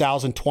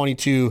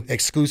 2022,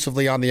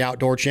 exclusively on the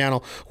Outdoor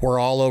Channel. We're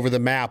all over the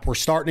map. We're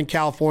starting in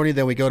California,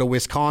 then we go to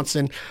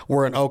Wisconsin.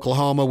 We're in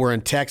Oklahoma. We're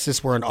in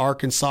Texas. We're in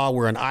Arkansas.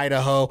 We're in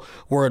Idaho.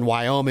 We're in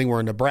Wyoming. We're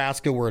in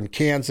Nebraska. We're in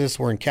Kansas.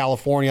 We're in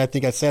California. I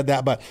think I said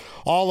that, but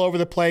all over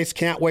the place.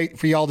 Can't wait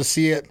for y'all to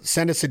see it.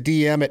 Send us a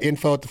DM at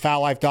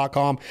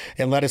info@thefoullife.com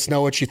and let us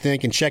know what you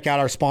think. And check out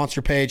our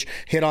sponsor page.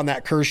 Hit on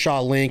that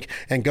Kershaw link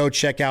and go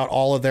check out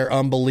all of their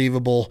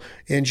unbelievable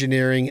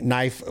engineering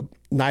knife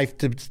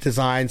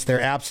designs. They're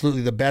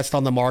absolutely the best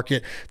on the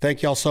market.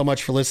 Thank y'all so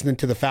much for listening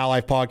to the Foul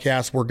Life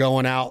podcast. We're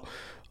going out.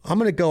 I'm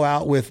going to go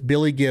out with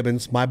Billy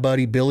Gibbons, my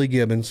buddy Billy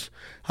Gibbons.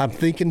 I'm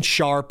thinking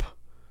sharp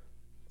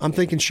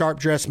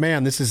dressed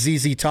man. This is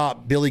ZZ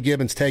Top. Billy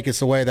Gibbons, take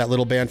us away, that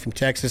little band from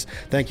Texas.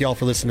 Thank you all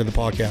for listening to the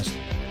podcast.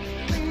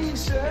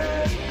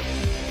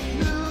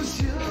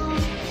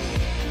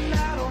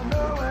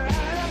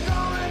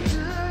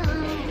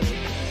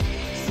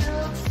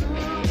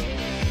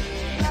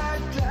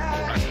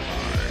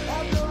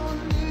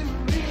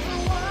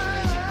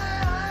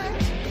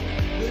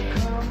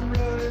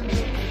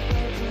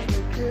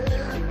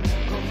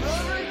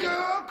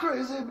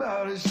 Crazy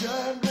about a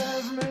shot,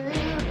 that's me.